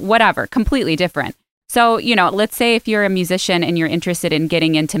YouTube or whatever, completely different. So, let's say if you're a musician and you're interested in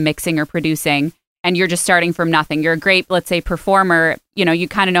getting into mixing or producing and you're just starting from nothing, you're a great, let's say, performer, you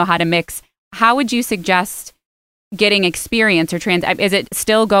kind of know how to mix. How would you suggest getting experience or is it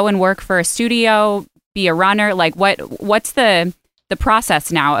still go and work for a studio, be a runner? Like what's the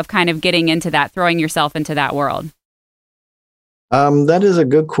process now of kind of getting into that, throwing yourself into that world? That is a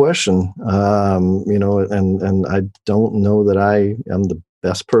good question. And I don't know that I am the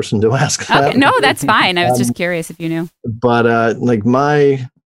best person to ask that. Okay, no, that's fine. I was just curious if you knew. But like my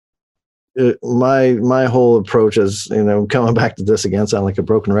whole approach is, coming back to this again, sound like a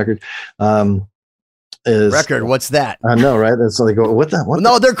broken record. Is record? What's that? I know, right? It's like,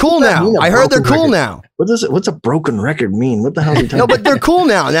 no, they're cool now. I heard they're cool now. What's a broken record mean? What the hell are you talking No, but they're cool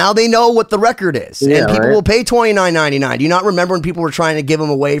now. Now they know what the record is, yeah, and people right? will pay $29.99. Do you not remember when people were trying to give them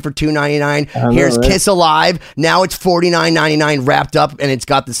away for $2.99? Here's right? Kiss Alive. Now it's $49.99 wrapped up, and it's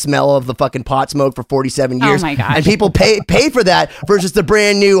got the smell of the fucking pot smoke for 47 years. Oh my god! And people pay for that versus the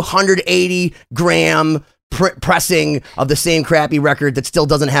brand new 180 gram. Pressing of the same crappy record that still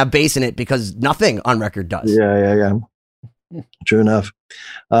doesn't have bass in it because nothing on record does. Yeah. True enough.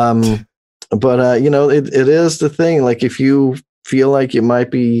 But it is the thing. Like if you feel like you might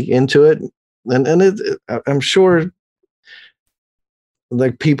be into it, and I'm sure,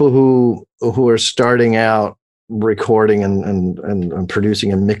 like people who are starting out recording and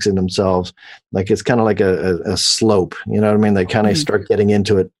producing and mixing themselves, like it's kind of like a slope. You know what I mean? They kind of start getting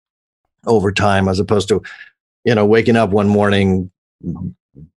into it over time, as opposed to, waking up one morning,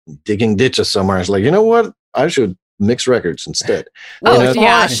 digging ditches somewhere. It's like, you know what? I should mix records instead.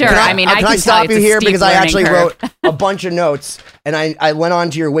 Yeah, sure. I can I stop you here because I actually curve. wrote a bunch of notes, and I went on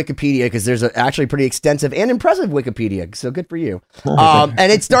to your Wikipedia because there's actually pretty extensive and impressive Wikipedia. So good for you.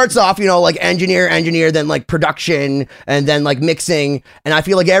 And it starts off, like engineer, then like production, and then like mixing. And I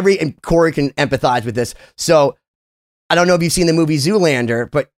feel like and Corey can empathize with this. So I don't know if you've seen the movie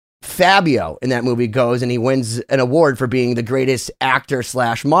Zoolander, but Fabio in that movie goes and he wins an award for being the greatest actor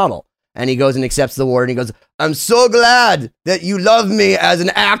 / model. And he goes and accepts the award and he goes, "I'm so glad that you love me as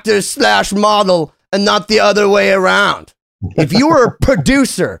an actor / model and not the other way around. If you were a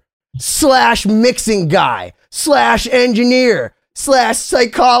producer / mixing guy / engineer /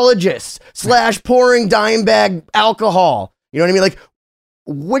 psychologist / pouring dime bag alcohol, you know what I mean? Like,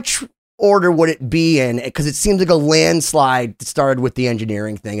 which order would it be in? Because it seems like a landslide started with the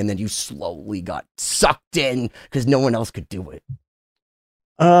engineering thing and then you slowly got sucked in because no one else could do it."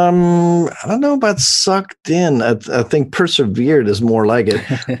 I don't know about sucked in. I think persevered is more like it.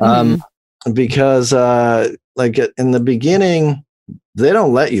 Because like in the beginning, they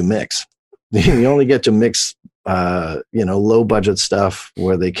don't let you mix. You only get to mix, low budget stuff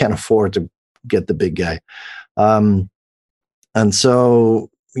where they can't afford to get the big guy. And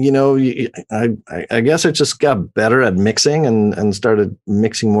so I guess I just got better at mixing and started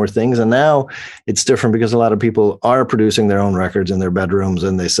mixing more things. And now it's different because a lot of people are producing their own records in their bedrooms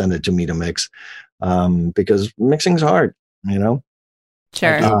and they send it to me to mix, because mixing's hard,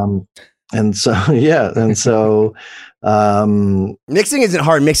 Sure. And so, yeah. And so, mixing isn't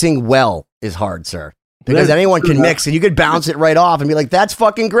hard. Mixing well is hard, sir. Because anyone can mix and you could bounce it right off and be like, that's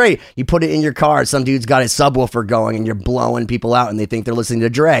fucking great. You put it in your car. Some dude's got his subwoofer going and you're blowing people out and they think they're listening to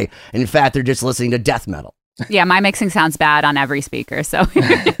Dre. And in fact, they're just listening to death metal. Yeah, my mixing sounds bad on every speaker, so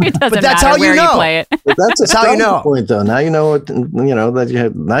it doesn't that's matter how you where know. you play it. but that's how you know. point, though. Now you know what,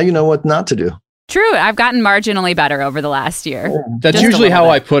 now you know what not to do. True, I've gotten marginally better over the last year. That's Just a usually little how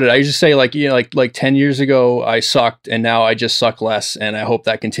bit. I put it. I used to say like 10 years ago I sucked and now I just suck less, and I hope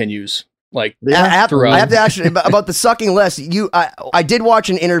that continues. Like I have throughout. to actually about the sucking less. I did watch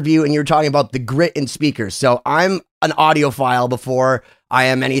an interview and you were talking about the grit in speakers. So I'm an audiophile before I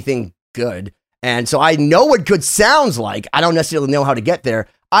am anything good, and so I know what good sounds like. I don't necessarily know how to get there.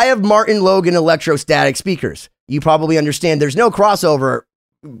 I have Martin Logan electrostatic speakers. You probably understand. There's no crossover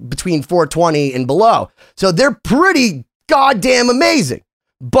between 420 and below, so they're pretty goddamn amazing.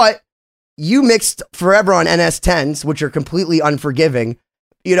 But you mixed forever on NS10s, which are completely unforgiving.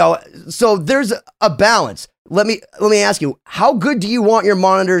 So there's a balance. Let me ask you, how good do you want your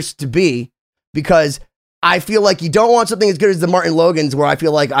monitors to be? Because I feel like you don't want something as good as the Martin Logans, where I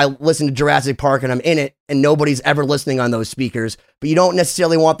feel like I listen to Jurassic Park and I'm in it and nobody's ever listening on those speakers, but you don't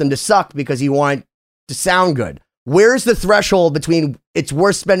necessarily want them to suck because you want to sound good. Where's the threshold between it's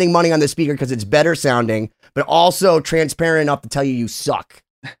worth spending money on the speaker because it's better sounding, but also transparent enough to tell you suck?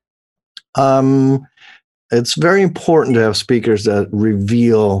 It's very important to have speakers that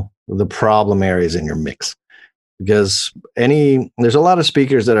reveal the problem areas in your mix, because there's a lot of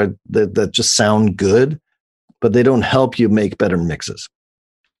speakers that just sound good, but they don't help you make better mixes.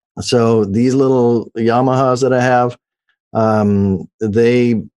 So these little Yamahas that I have,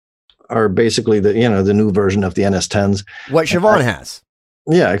 they are basically the new version of the NS10s. What Siobhan has.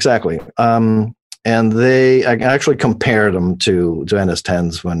 Yeah, exactly. And I actually compared them to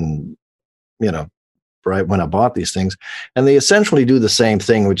NS10s when, right when I bought these things, and they essentially do the same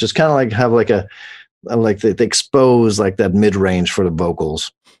thing, which is kind of like have they expose like that mid range for the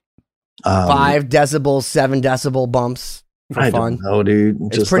vocals. 5 decibels, 7 decibel bumps for I fun. don't know, dude.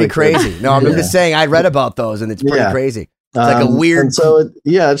 It's pretty crazy. No, I'm just saying. I read about those, and it's pretty crazy. It's like a weird. And so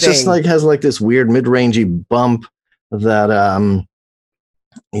it's just thing. like has like this weird mid rangey bump that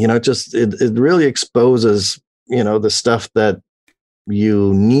it really exposes the stuff that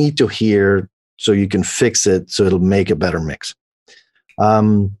you need to hear, so you can fix it, so it'll make a better mix.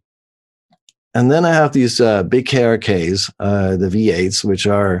 And then I have these big KRKs, the V8s, which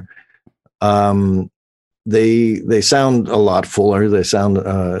are they sound a lot fuller. They sound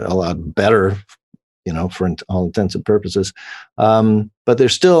a lot better, for all intents and purposes. But they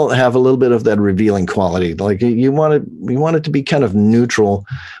still have a little bit of that revealing quality. Like you want it to be kind of neutral,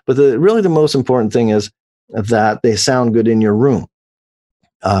 but really the most important thing is that they sound good in your room.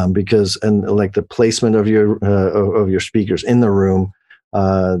 Because like the placement of your speakers in the room,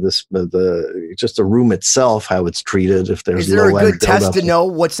 just the room itself, how it's treated. If there's is there a good test to know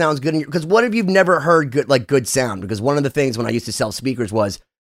what sounds good in your? Because what if you've never heard good sound? Because one of the things when I used to sell speakers was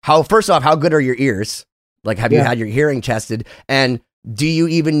how good are your ears? Like, have you had your hearing tested? And do you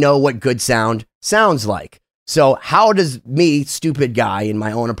even know what good sound sounds like? So how does me, stupid guy in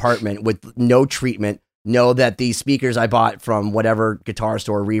my own apartment with no treatment, know that these speakers I bought from whatever guitar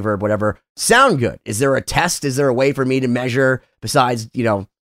store, Reverb, whatever, sound good? Is there a test? Is there a way for me to measure besides,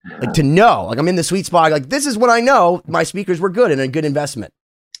 like to know, like I'm in the sweet spot, like this is what I know my speakers were good and a good investment?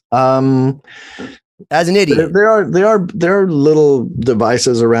 As an idiot. There are little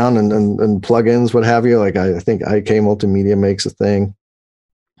devices around and plugins, what have you. Like I think IK Multimedia makes a thing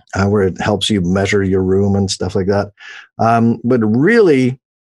where it helps you measure your room and stuff like that. But really,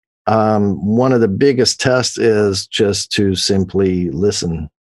 one of the biggest tests is just to simply listen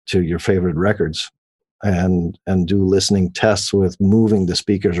to your favorite records and do listening tests with moving the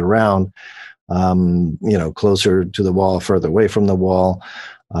speakers around, closer to the wall, further away from the wall,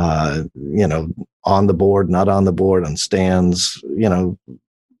 on the board, not on the board, on stands,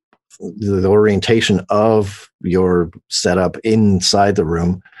 the orientation of your setup inside the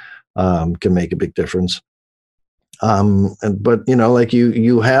room can make a big difference. But like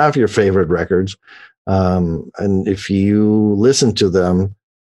you have your favorite records, and if you listen to them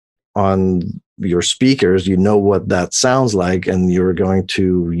on your speakers, what that sounds like, and you're going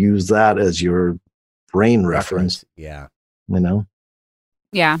to use that as your brain reference. Yeah.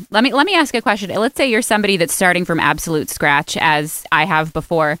 Yeah. Let me ask a question. Let's say you're somebody that's starting from absolute scratch, as I have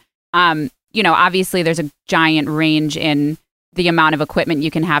before. Obviously there's a giant range in the amount of equipment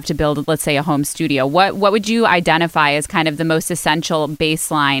you can have to build, let's say, a home studio. What would you identify as kind of the most essential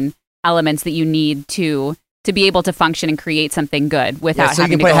baseline elements that you need to be able to function and create something good without so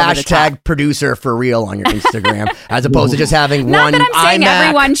having you to can go put over the top? hashtag producer for real on your Instagram, as opposed to just having Not one that I'm saying iMac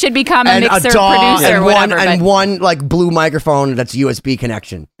everyone should become a and mixer, a DAW producer, and whatever. and one like blue microphone that's USB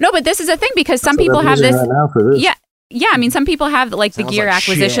connection. No, but this is a thing because some That's what people I'm have using this. right now for this. Yeah. Yeah, I mean, some people have like the Sounds gear like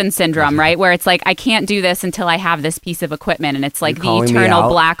acquisition shit. syndrome, right? Where it's like, I can't do this until I have this piece of equipment, and it's like the calling me eternal out?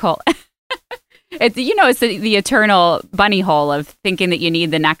 black hole. It's the eternal bunny hole of thinking that you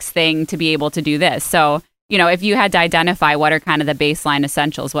need the next thing to be able to do this. So, if you had to identify what are kind of the baseline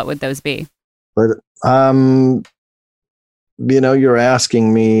essentials, what would those be? But you're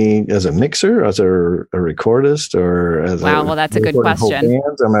asking me as a mixer, as a recordist, or as Wow, well, that's a good recording whole question.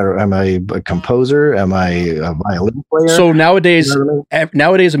 bands? Am I a composer? Am I a violin player? So nowadays, You know what I mean?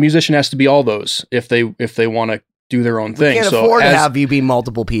 nowadays a musician has to be all those if they want to do their own We thing. can't So afford to as- have you be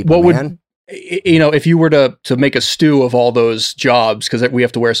multiple people, what would man. if you were to make a stew of all those jobs, because we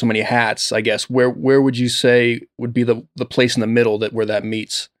have to wear so many hats, I guess where would you say would be the place in the middle where that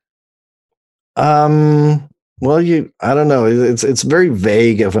meets? Well, I don't know. It's very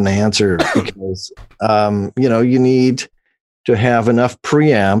vague of an answer because you need to have enough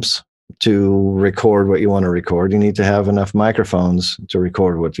preamps to record what you want to record. You need to have enough microphones to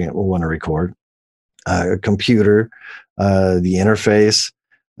record what you want to record. A computer, the interface,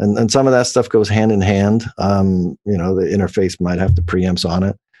 and some of that stuff goes hand in hand. The interface might have the preamps on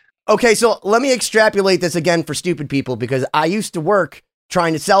it. Okay, so let me extrapolate this again for stupid people, because I used to work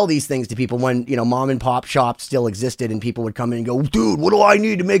trying to sell these things to people when, mom and pop shops still existed, and people would come in and go, dude, what do I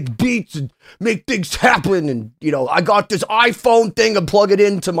need to make beats and make things happen? And, I got this iPhone thing and plug it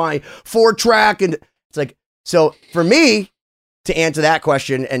into my 4-track. And it's like, so for me to answer that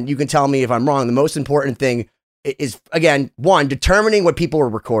question, and you can tell me if I'm wrong, the most important thing is, again, one, determining what people are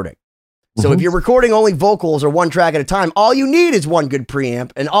recording. So if you're recording only vocals or one track at a time, all you need is one good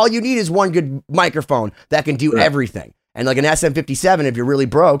preamp, and all you need is one good microphone that can do everything. And like an SM57, if you're really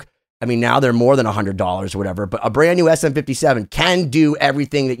broke, I mean, now they're more than $100 or whatever, but a brand new SM57 can do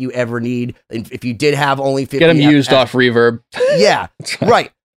everything that you ever need. If you did have only 50, Get them used off reverb. Yeah,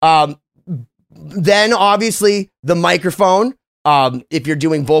 right. Then obviously the microphone, if you're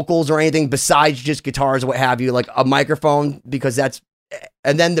doing vocals or anything besides just guitars or what have you, like a microphone, because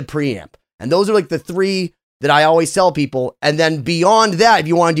and then the preamp. And those are like the three that I always tell people. And then beyond that, if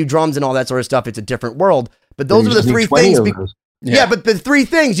you want to do drums and all that sort of stuff, it's a different world. But those are the three things. Yeah, but the three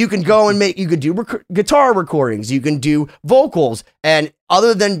things you can go and make, you could do guitar recordings, you can do vocals, and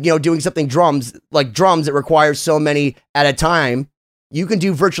other than, doing something drums that requires so many at a time, you can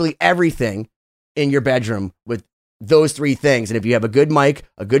do virtually everything in your bedroom with those three things. And if you have a good mic,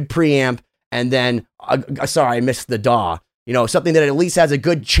 a good preamp, and then, sorry, I missed the DAW, something that at least has a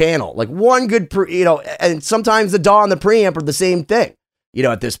good channel, like one good, and sometimes the DAW and the preamp are the same thing,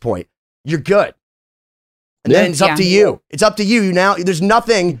 at this point, you're good. And then it's up to you. It's up to you now. There's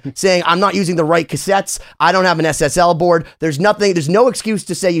nothing saying I'm not using the right cassettes. I don't have an SSL board. There's no excuse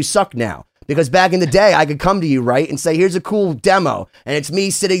to say you suck now. Because back in the day, I could come to you, right, and say, here's a cool demo. And it's me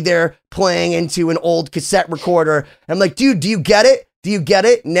sitting there playing into an old cassette recorder. And I'm like, dude, do you get it? Do you get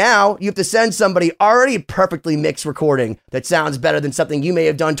it? Now you have to send somebody already perfectly mixed recording that sounds better than something you may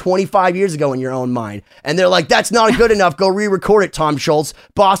have done 25 years ago in your own mind. And they're like, that's not good enough. Go re-record it, Tom Schultz.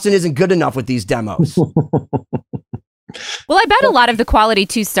 Boston isn't good enough with these demos. Well, I bet a lot of the quality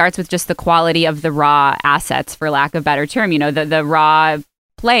too starts with just the quality of the raw assets, for lack of a better term, the raw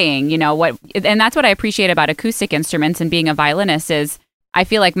playing, and that's what I appreciate about acoustic instruments and being a violinist is I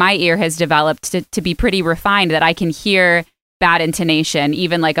feel like my ear has developed to be pretty refined, that I can hear bad intonation,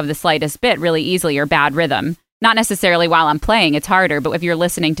 even like of the slightest bit, really easily, or bad rhythm. Not necessarily while I'm playing, it's harder, but if you're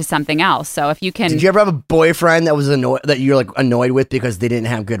listening to something else. So if you can... Did you ever have a boyfriend that was that you're like annoyed with because they didn't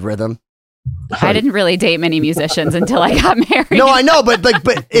have good rhythm? I didn't really date many musicians until I got married. No, I know, but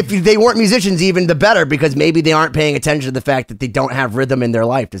if they weren't musicians, even the better, because maybe they aren't paying attention to the fact that they don't have rhythm in their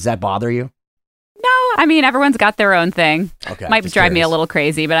life. Does that bother you? No, I mean, everyone's got their own thing. Okay, might just drive me a curious. little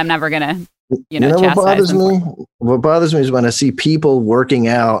crazy, but I'm never gonna, what bothers chastise them. me? What bothers me is when I see people working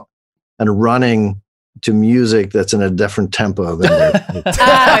out and running to music that's in a different tempo than they're. Oh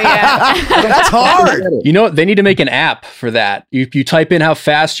yeah. That's hard. They need to make an app for that. You type in how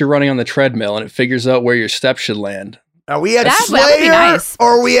fast you're running on the treadmill, and it figures out where your steps should land. Are we at That would be Slayer nice.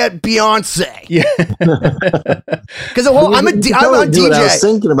 or are we at Beyonce? Yeah. Because I'm a Dude, DJ. I was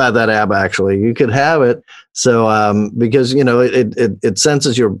thinking about that app actually. You could have it so because it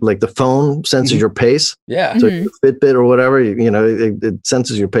senses your the phone senses your pace. Yeah. So your Fitbit or whatever, it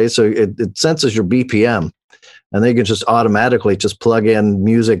senses your pace. So it senses your BPM, and they can just automatically just plug in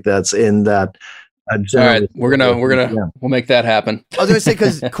music that's in that. All right, we'll make that happen. I was gonna say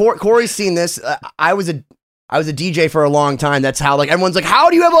because Corey's seen this. I was a DJ for a long time. That's how everyone's like, how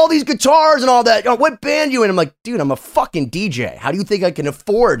do you have all these guitars and all that? Oh, what band you in? I'm like, dude, I'm a fucking DJ. How do you think I can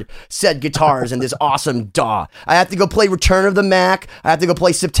afford said guitars and this awesome DAW? I have to go play Return of the Mac. I have to go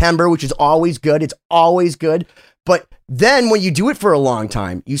play September, which is always good. It's always good. But then when you do it for a long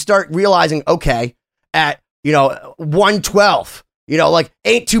time, you start realizing, okay, at 112.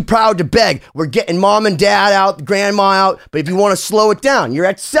 Ain't too proud to beg. We're getting mom and dad out, grandma out. But if you want to slow it down, you're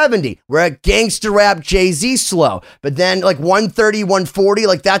at 70. We're at gangster rap Jay-Z slow. But then 130, 140,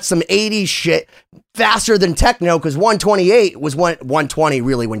 that's some 80s shit faster than techno because 128 was 120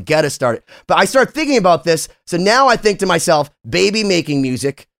 really when Guetta started. But I start thinking about this. So now I think to myself, baby making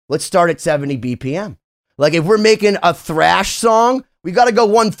music, let's start at 70 BPM. If we're making a thrash song, we got to go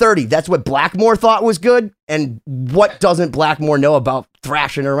 130. That's what Blackmore thought was good. And what doesn't Blackmore know about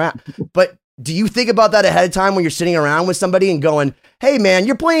thrashing around? But do you think about that ahead of time when you're sitting around with somebody and going, hey, man,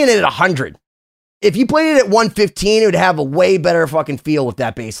 you're playing it at 100. If you played it at 115, it would have a way better fucking feel with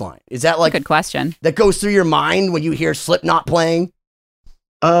that bass line. Is that Good question. that goes through your mind when you hear Slipknot playing?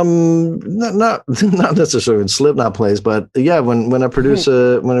 Not necessarily when Slipknot plays, but yeah, when I produce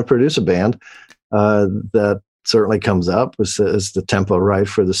a band, that certainly comes up. Is the tempo right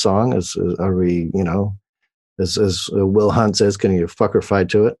for the song? Are we, as Will Hunt says, can you fuck or fight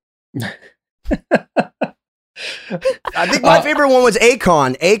to it? I think my favorite one was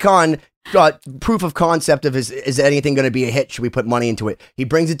Akon. Akon got proof of concept of is anything going to be a hit? Should we put money into it? He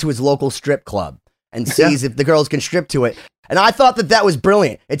brings it to his local strip club and sees if the girls can strip to it. And I thought that was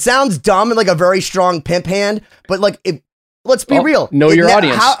brilliant. It sounds dumb and like a very strong pimp hand, but let's be real. Know your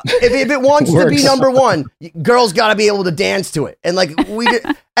audience. If it wants to be number one, girls got to be able to dance to it. And we did.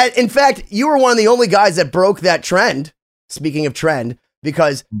 In fact, you were one of the only guys that broke that trend. Speaking of trend,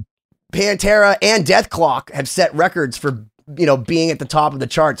 because Pantera and Death Clock have set records for being at the top of the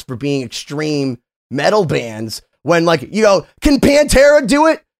charts for being extreme metal bands. When can Pantera do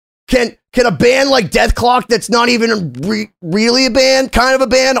it? Can a band like Death Clock that's not even really a band, kind of a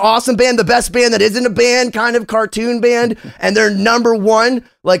band, awesome band, the best band that isn't a band, kind of cartoon band, and they're number one?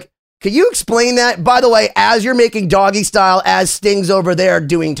 Can you explain that? By the way, as you're making Doggy Style, as Sting's over there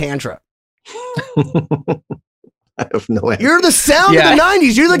doing Tantra. I have no idea. You're the sound of the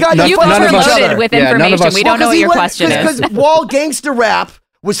 90s. You're the guy that You fucks guys with are each loaded other. with Yeah, none of information. us- We don't know what your question is. Because while gangster rap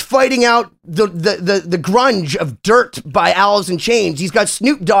was fighting out the grunge of Dirt by Alice in Chains, he's got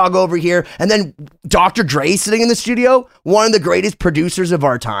Snoop Dogg over here, and then Dr. Dre sitting in the studio, one of the greatest producers of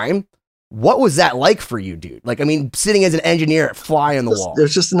our time. What was that like for you, dude? Sitting as an engineer at Fly on the Wall.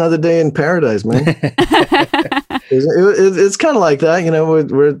 There's just another day in paradise, man. It's kind of like that,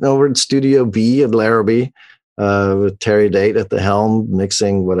 We're over in Studio B at Larrabee. With Terry Date at the helm,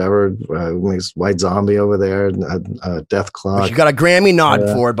 mixing whatever, mixed White Zombie over there, Death Clock. Which you got a Grammy nod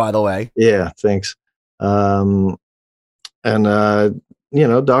for, by the way. Yeah, thanks. And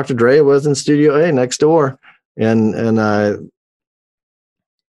Dr. Dre was in Studio A next door, and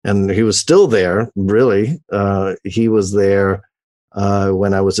he was still there. Really, he was there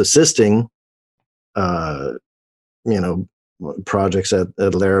when I was assisting. Projects at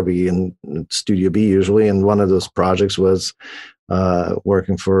Larrabee and Studio B usually, and one of those projects was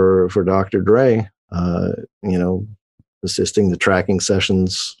working for Dr. Dre, assisting the tracking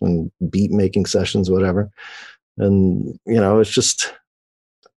sessions and beat making sessions, whatever. And it's just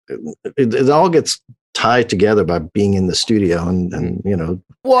it all gets tied together by being in the studio and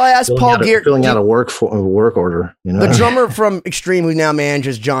Well, I asked Paul Gear filling out a work order. The drummer from Extreme who now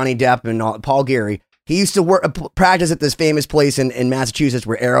manages Johnny Depp and Paul Geary. He used to practice at this famous place in Massachusetts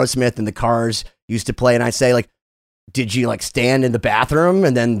where Aerosmith and the Cars used to play. And I say, did you stand in the bathroom?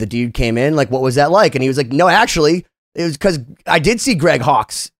 And then the dude came in, what was that like? And he was like, no, actually, it was because I did see Greg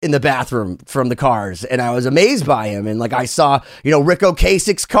Hawkes in the bathroom from the Cars, and I was amazed by him. And I saw, Rick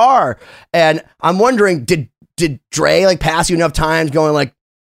Ocasek's car. And I'm wondering, did Dre pass you enough times going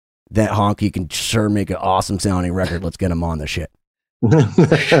that honky can sure make an awesome sounding record. Let's get him on the shit. None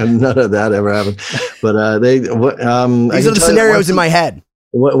of that ever happened, but these are the scenarios in my head.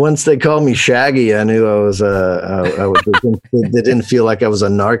 Once they called me Shaggy, I knew I was. It didn't feel like I was a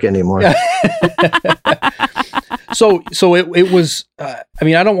narc anymore. So it was. I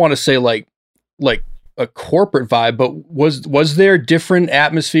don't want to say like a corporate vibe, but was there different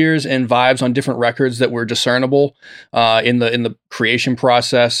atmospheres and vibes on different records that were discernible in the creation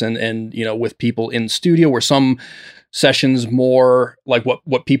process and with people in the studio? Were some sessions more like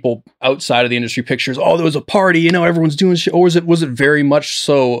what people outside of the industry pictures? Oh, there was a party, everyone's doing shit. Or was it very much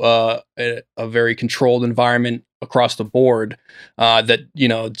so a very controlled environment across the board that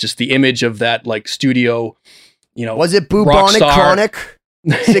just the image of that like studio, was it bubonic chronic?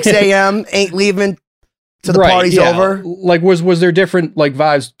 6 a.m. ain't leaving till the party's over. Like was there different like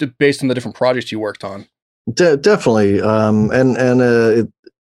vibes based on the different projects you worked on? Definitely, it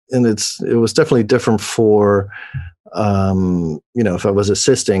was definitely different for if I was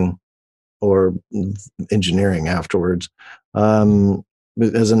assisting or engineering afterwards.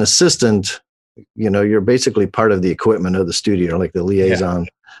 As an assistant, you're basically part of the equipment of the studio, like the liaison,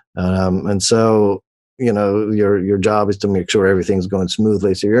 and so. Your job is to make sure everything's going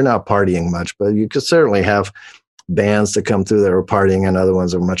smoothly. So you're not partying much, but you could certainly have bands that come through that are partying and other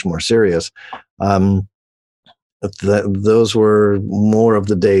ones are much more serious. Those were more of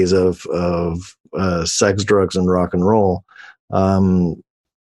the days of sex, drugs, and rock and roll. The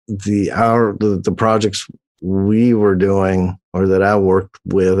projects we were doing, or that I worked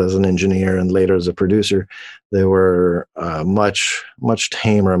with as an engineer and later as a producer, they were much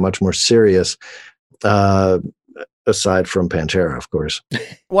tamer, much more serious. Aside from Pantera, of course.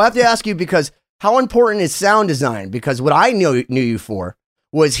 Well, I have to ask you, because how important is sound design? Because what I knew you for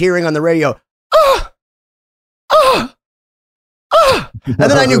was hearing on the radio, and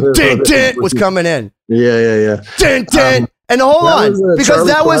then I knew Dint was coming in. Yeah. Dint. And hold on, because Charlie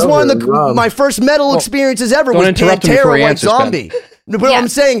that was one of my first metal experiences ever was Pantera, White Zombie. But I'm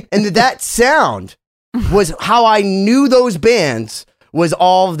saying, and that sound was how I knew those bands. Was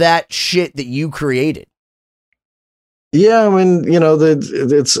all that shit that you created? Yeah, I mean,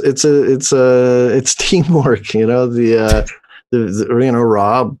 it's teamwork.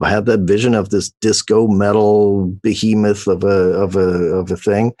 Rob had that vision of this disco metal behemoth of a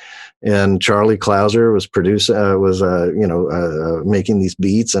thing, and Charlie Clouser was making these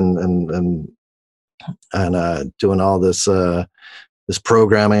beats and doing all this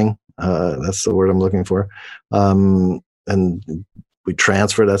programming. That's the word I'm looking for, and we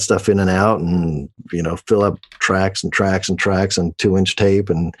transfer that stuff in and out and, fill up tracks and 2-inch tape.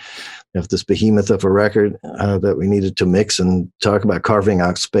 And have this behemoth of a record that we needed to mix and talk about carving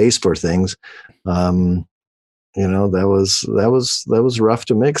out space for things. That was rough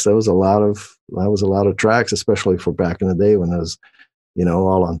to mix. That was a lot of tracks, especially for back in the day when it was,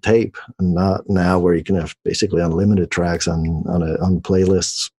 all on tape, and not now where you can have basically unlimited tracks on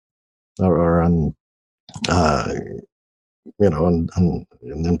playlists or on,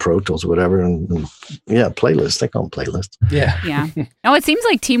 and then Pro Tools or whatever. And playlists, they call them playlists. Yeah. No, it seems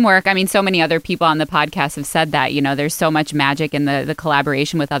like teamwork. I mean, so many other people on the podcast have said that, there's so much magic in the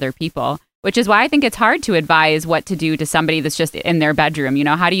collaboration with other people, which is why I think it's hard to advise what to do to somebody that's just in their bedroom.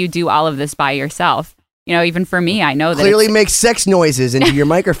 How do you do all of this by yourself? Even for me, I know that clearly make sex noises into your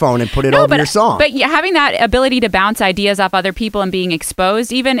microphone and put it over your song. But having that ability to bounce ideas off other people and being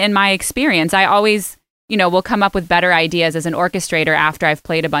exposed, even in my experience, I always will come up with better ideas as an orchestrator after I've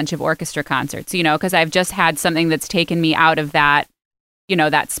played a bunch of orchestra concerts, because I've just had something that's taken me out of that,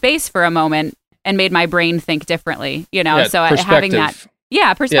 that space for a moment and made my brain think differently, so having that,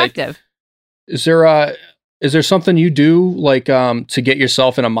 perspective. Yeah. Is there something you do like to get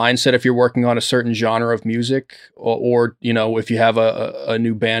yourself in a mindset if you're working on a certain genre of music or if you have a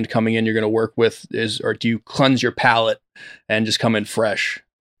new band coming in you're going to work with, or do you cleanse your palate and just come in fresh?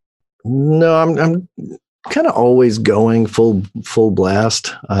 No, I'm kind of always going full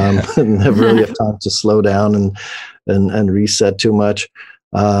blast. Never really have time to slow down and reset too much.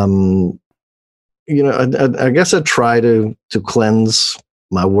 I guess I try to cleanse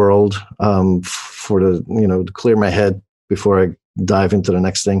my world to clear my head before I dive into the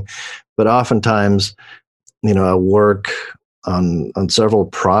next thing. But oftentimes, I work on several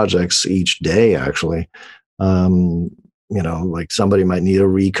projects each day, actually. Like somebody might need a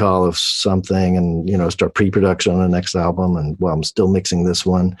recall of something and, start pre-production on the next album. And I'm still mixing this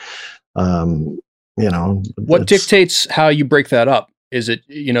one. What dictates how you break that up? Is it,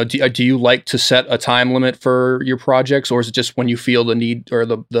 do you like to set a time limit for your projects, or is it just when you feel the need or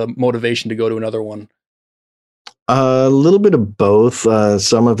the motivation to go to another one? A little bit of both.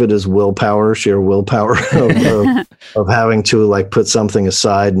 Some of it is sheer willpower of having to like put something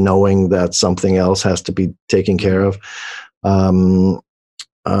aside, knowing that something else has to be taken care of. And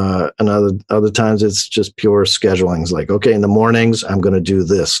other times it's just pure scheduling. It's like, okay, in the mornings, I'm going to do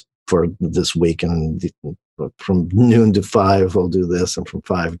this for this week. And from noon to 5, I'll do this. And from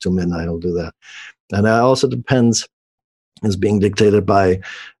 5 to midnight, I'll do that. And that also depends, is being dictated by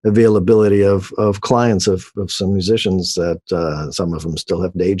availability of clients of some musicians that some of them still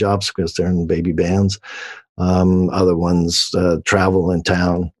have day jobs because they're in baby bands. Other ones travel to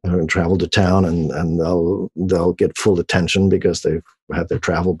town and they'll get full attention because they've had their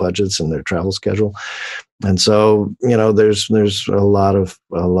travel budgets and their travel schedule. And so, there's a lot of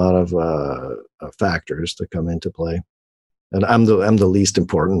factors that come into play. And I'm the least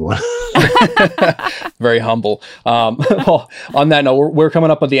important one. Very humble. Well, on that note, we're coming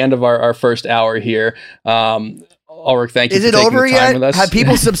up at the end of our first hour here. Ulrich, thank you for taking the time with us. Have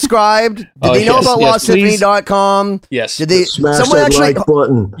people subscribed? Did they know about LostSymphony.com? Yes. Did they? Smash someone that actually, like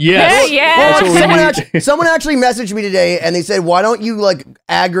button. Yes. Yeah. Someone actually messaged me today, and they said, "Why don't you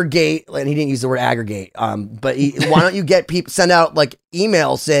aggregate?" And he didn't use the word aggregate. But why don't you get people send out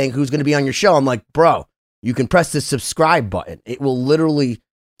emails saying who's going to be on your show? I'm like, bro, you can press the subscribe button. It will literally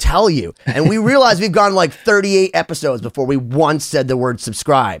tell you. And we realize we've gone 38 episodes before we once said the word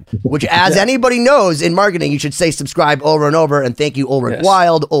subscribe, which, as anybody knows in marketing, you should say subscribe over and over. And thank you, Ulrich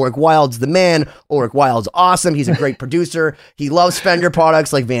Wild. Ulrich Wild's the man. Ulrich Wild's awesome. He's a great producer. He loves Fender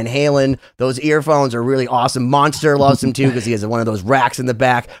products like Van Halen. Those earphones are really awesome. Monster loves them too because he has one of those racks in the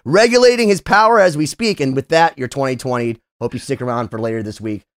back, regulating his power as we speak. And with that, your 2020. Hope you stick around for later this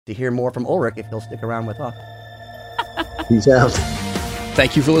week to hear more from Ulrich if he'll stick around with us. Peace out.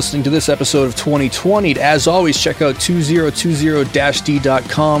 Thank you for listening to this episode of 2020. As always, check out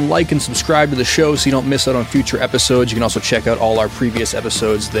 2020-d.com. Like and subscribe to the show so you don't miss out on future episodes. You can also check out all our previous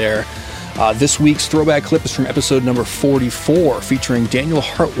episodes there. This week's throwback clip is from episode number 44, featuring Daniel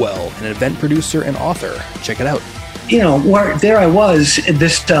Hartwell, an event producer and author. Check it out. There I was,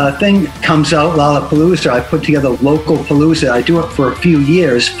 this thing comes out, Lollapalooza. I put together Local Palooza. I do it for a few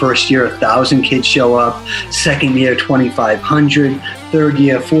years. First year, 1,000 kids show up. Second year, 2,500. Third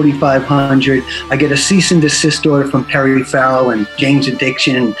year, 4,500. I get a cease and desist order from Perry Farrell and James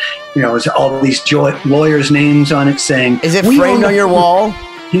Addiction. There's all these lawyers' names on it saying, "Is it framed on your wall?"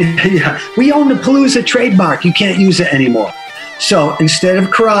 Yeah, we own the Palooza trademark. You can't use it anymore. So instead of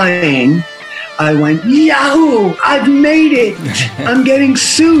crying, I went, Yahoo! I've made it! I'm getting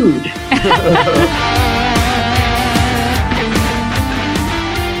sued.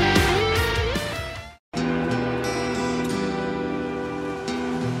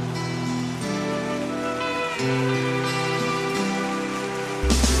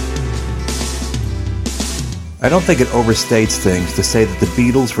 I don't think it overstates things to say that the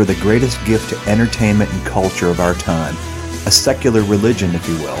Beatles were the greatest gift to entertainment and culture of our time, a secular religion, if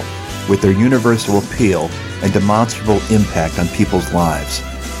you will, with their universal appeal and demonstrable impact on people's lives.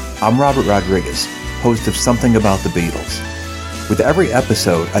 I'm Robert Rodriguez, host of Something About the Beatles. With every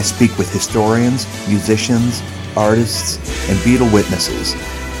episode, I speak with historians, musicians, artists, and Beatle witnesses,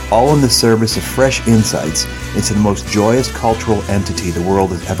 all in the service of fresh insights into the most joyous cultural entity the world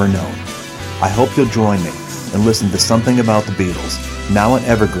has ever known. I hope you'll join me and listen to Something About the Beatles, now on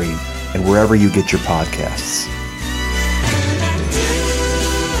Evergreen and wherever you get your podcasts.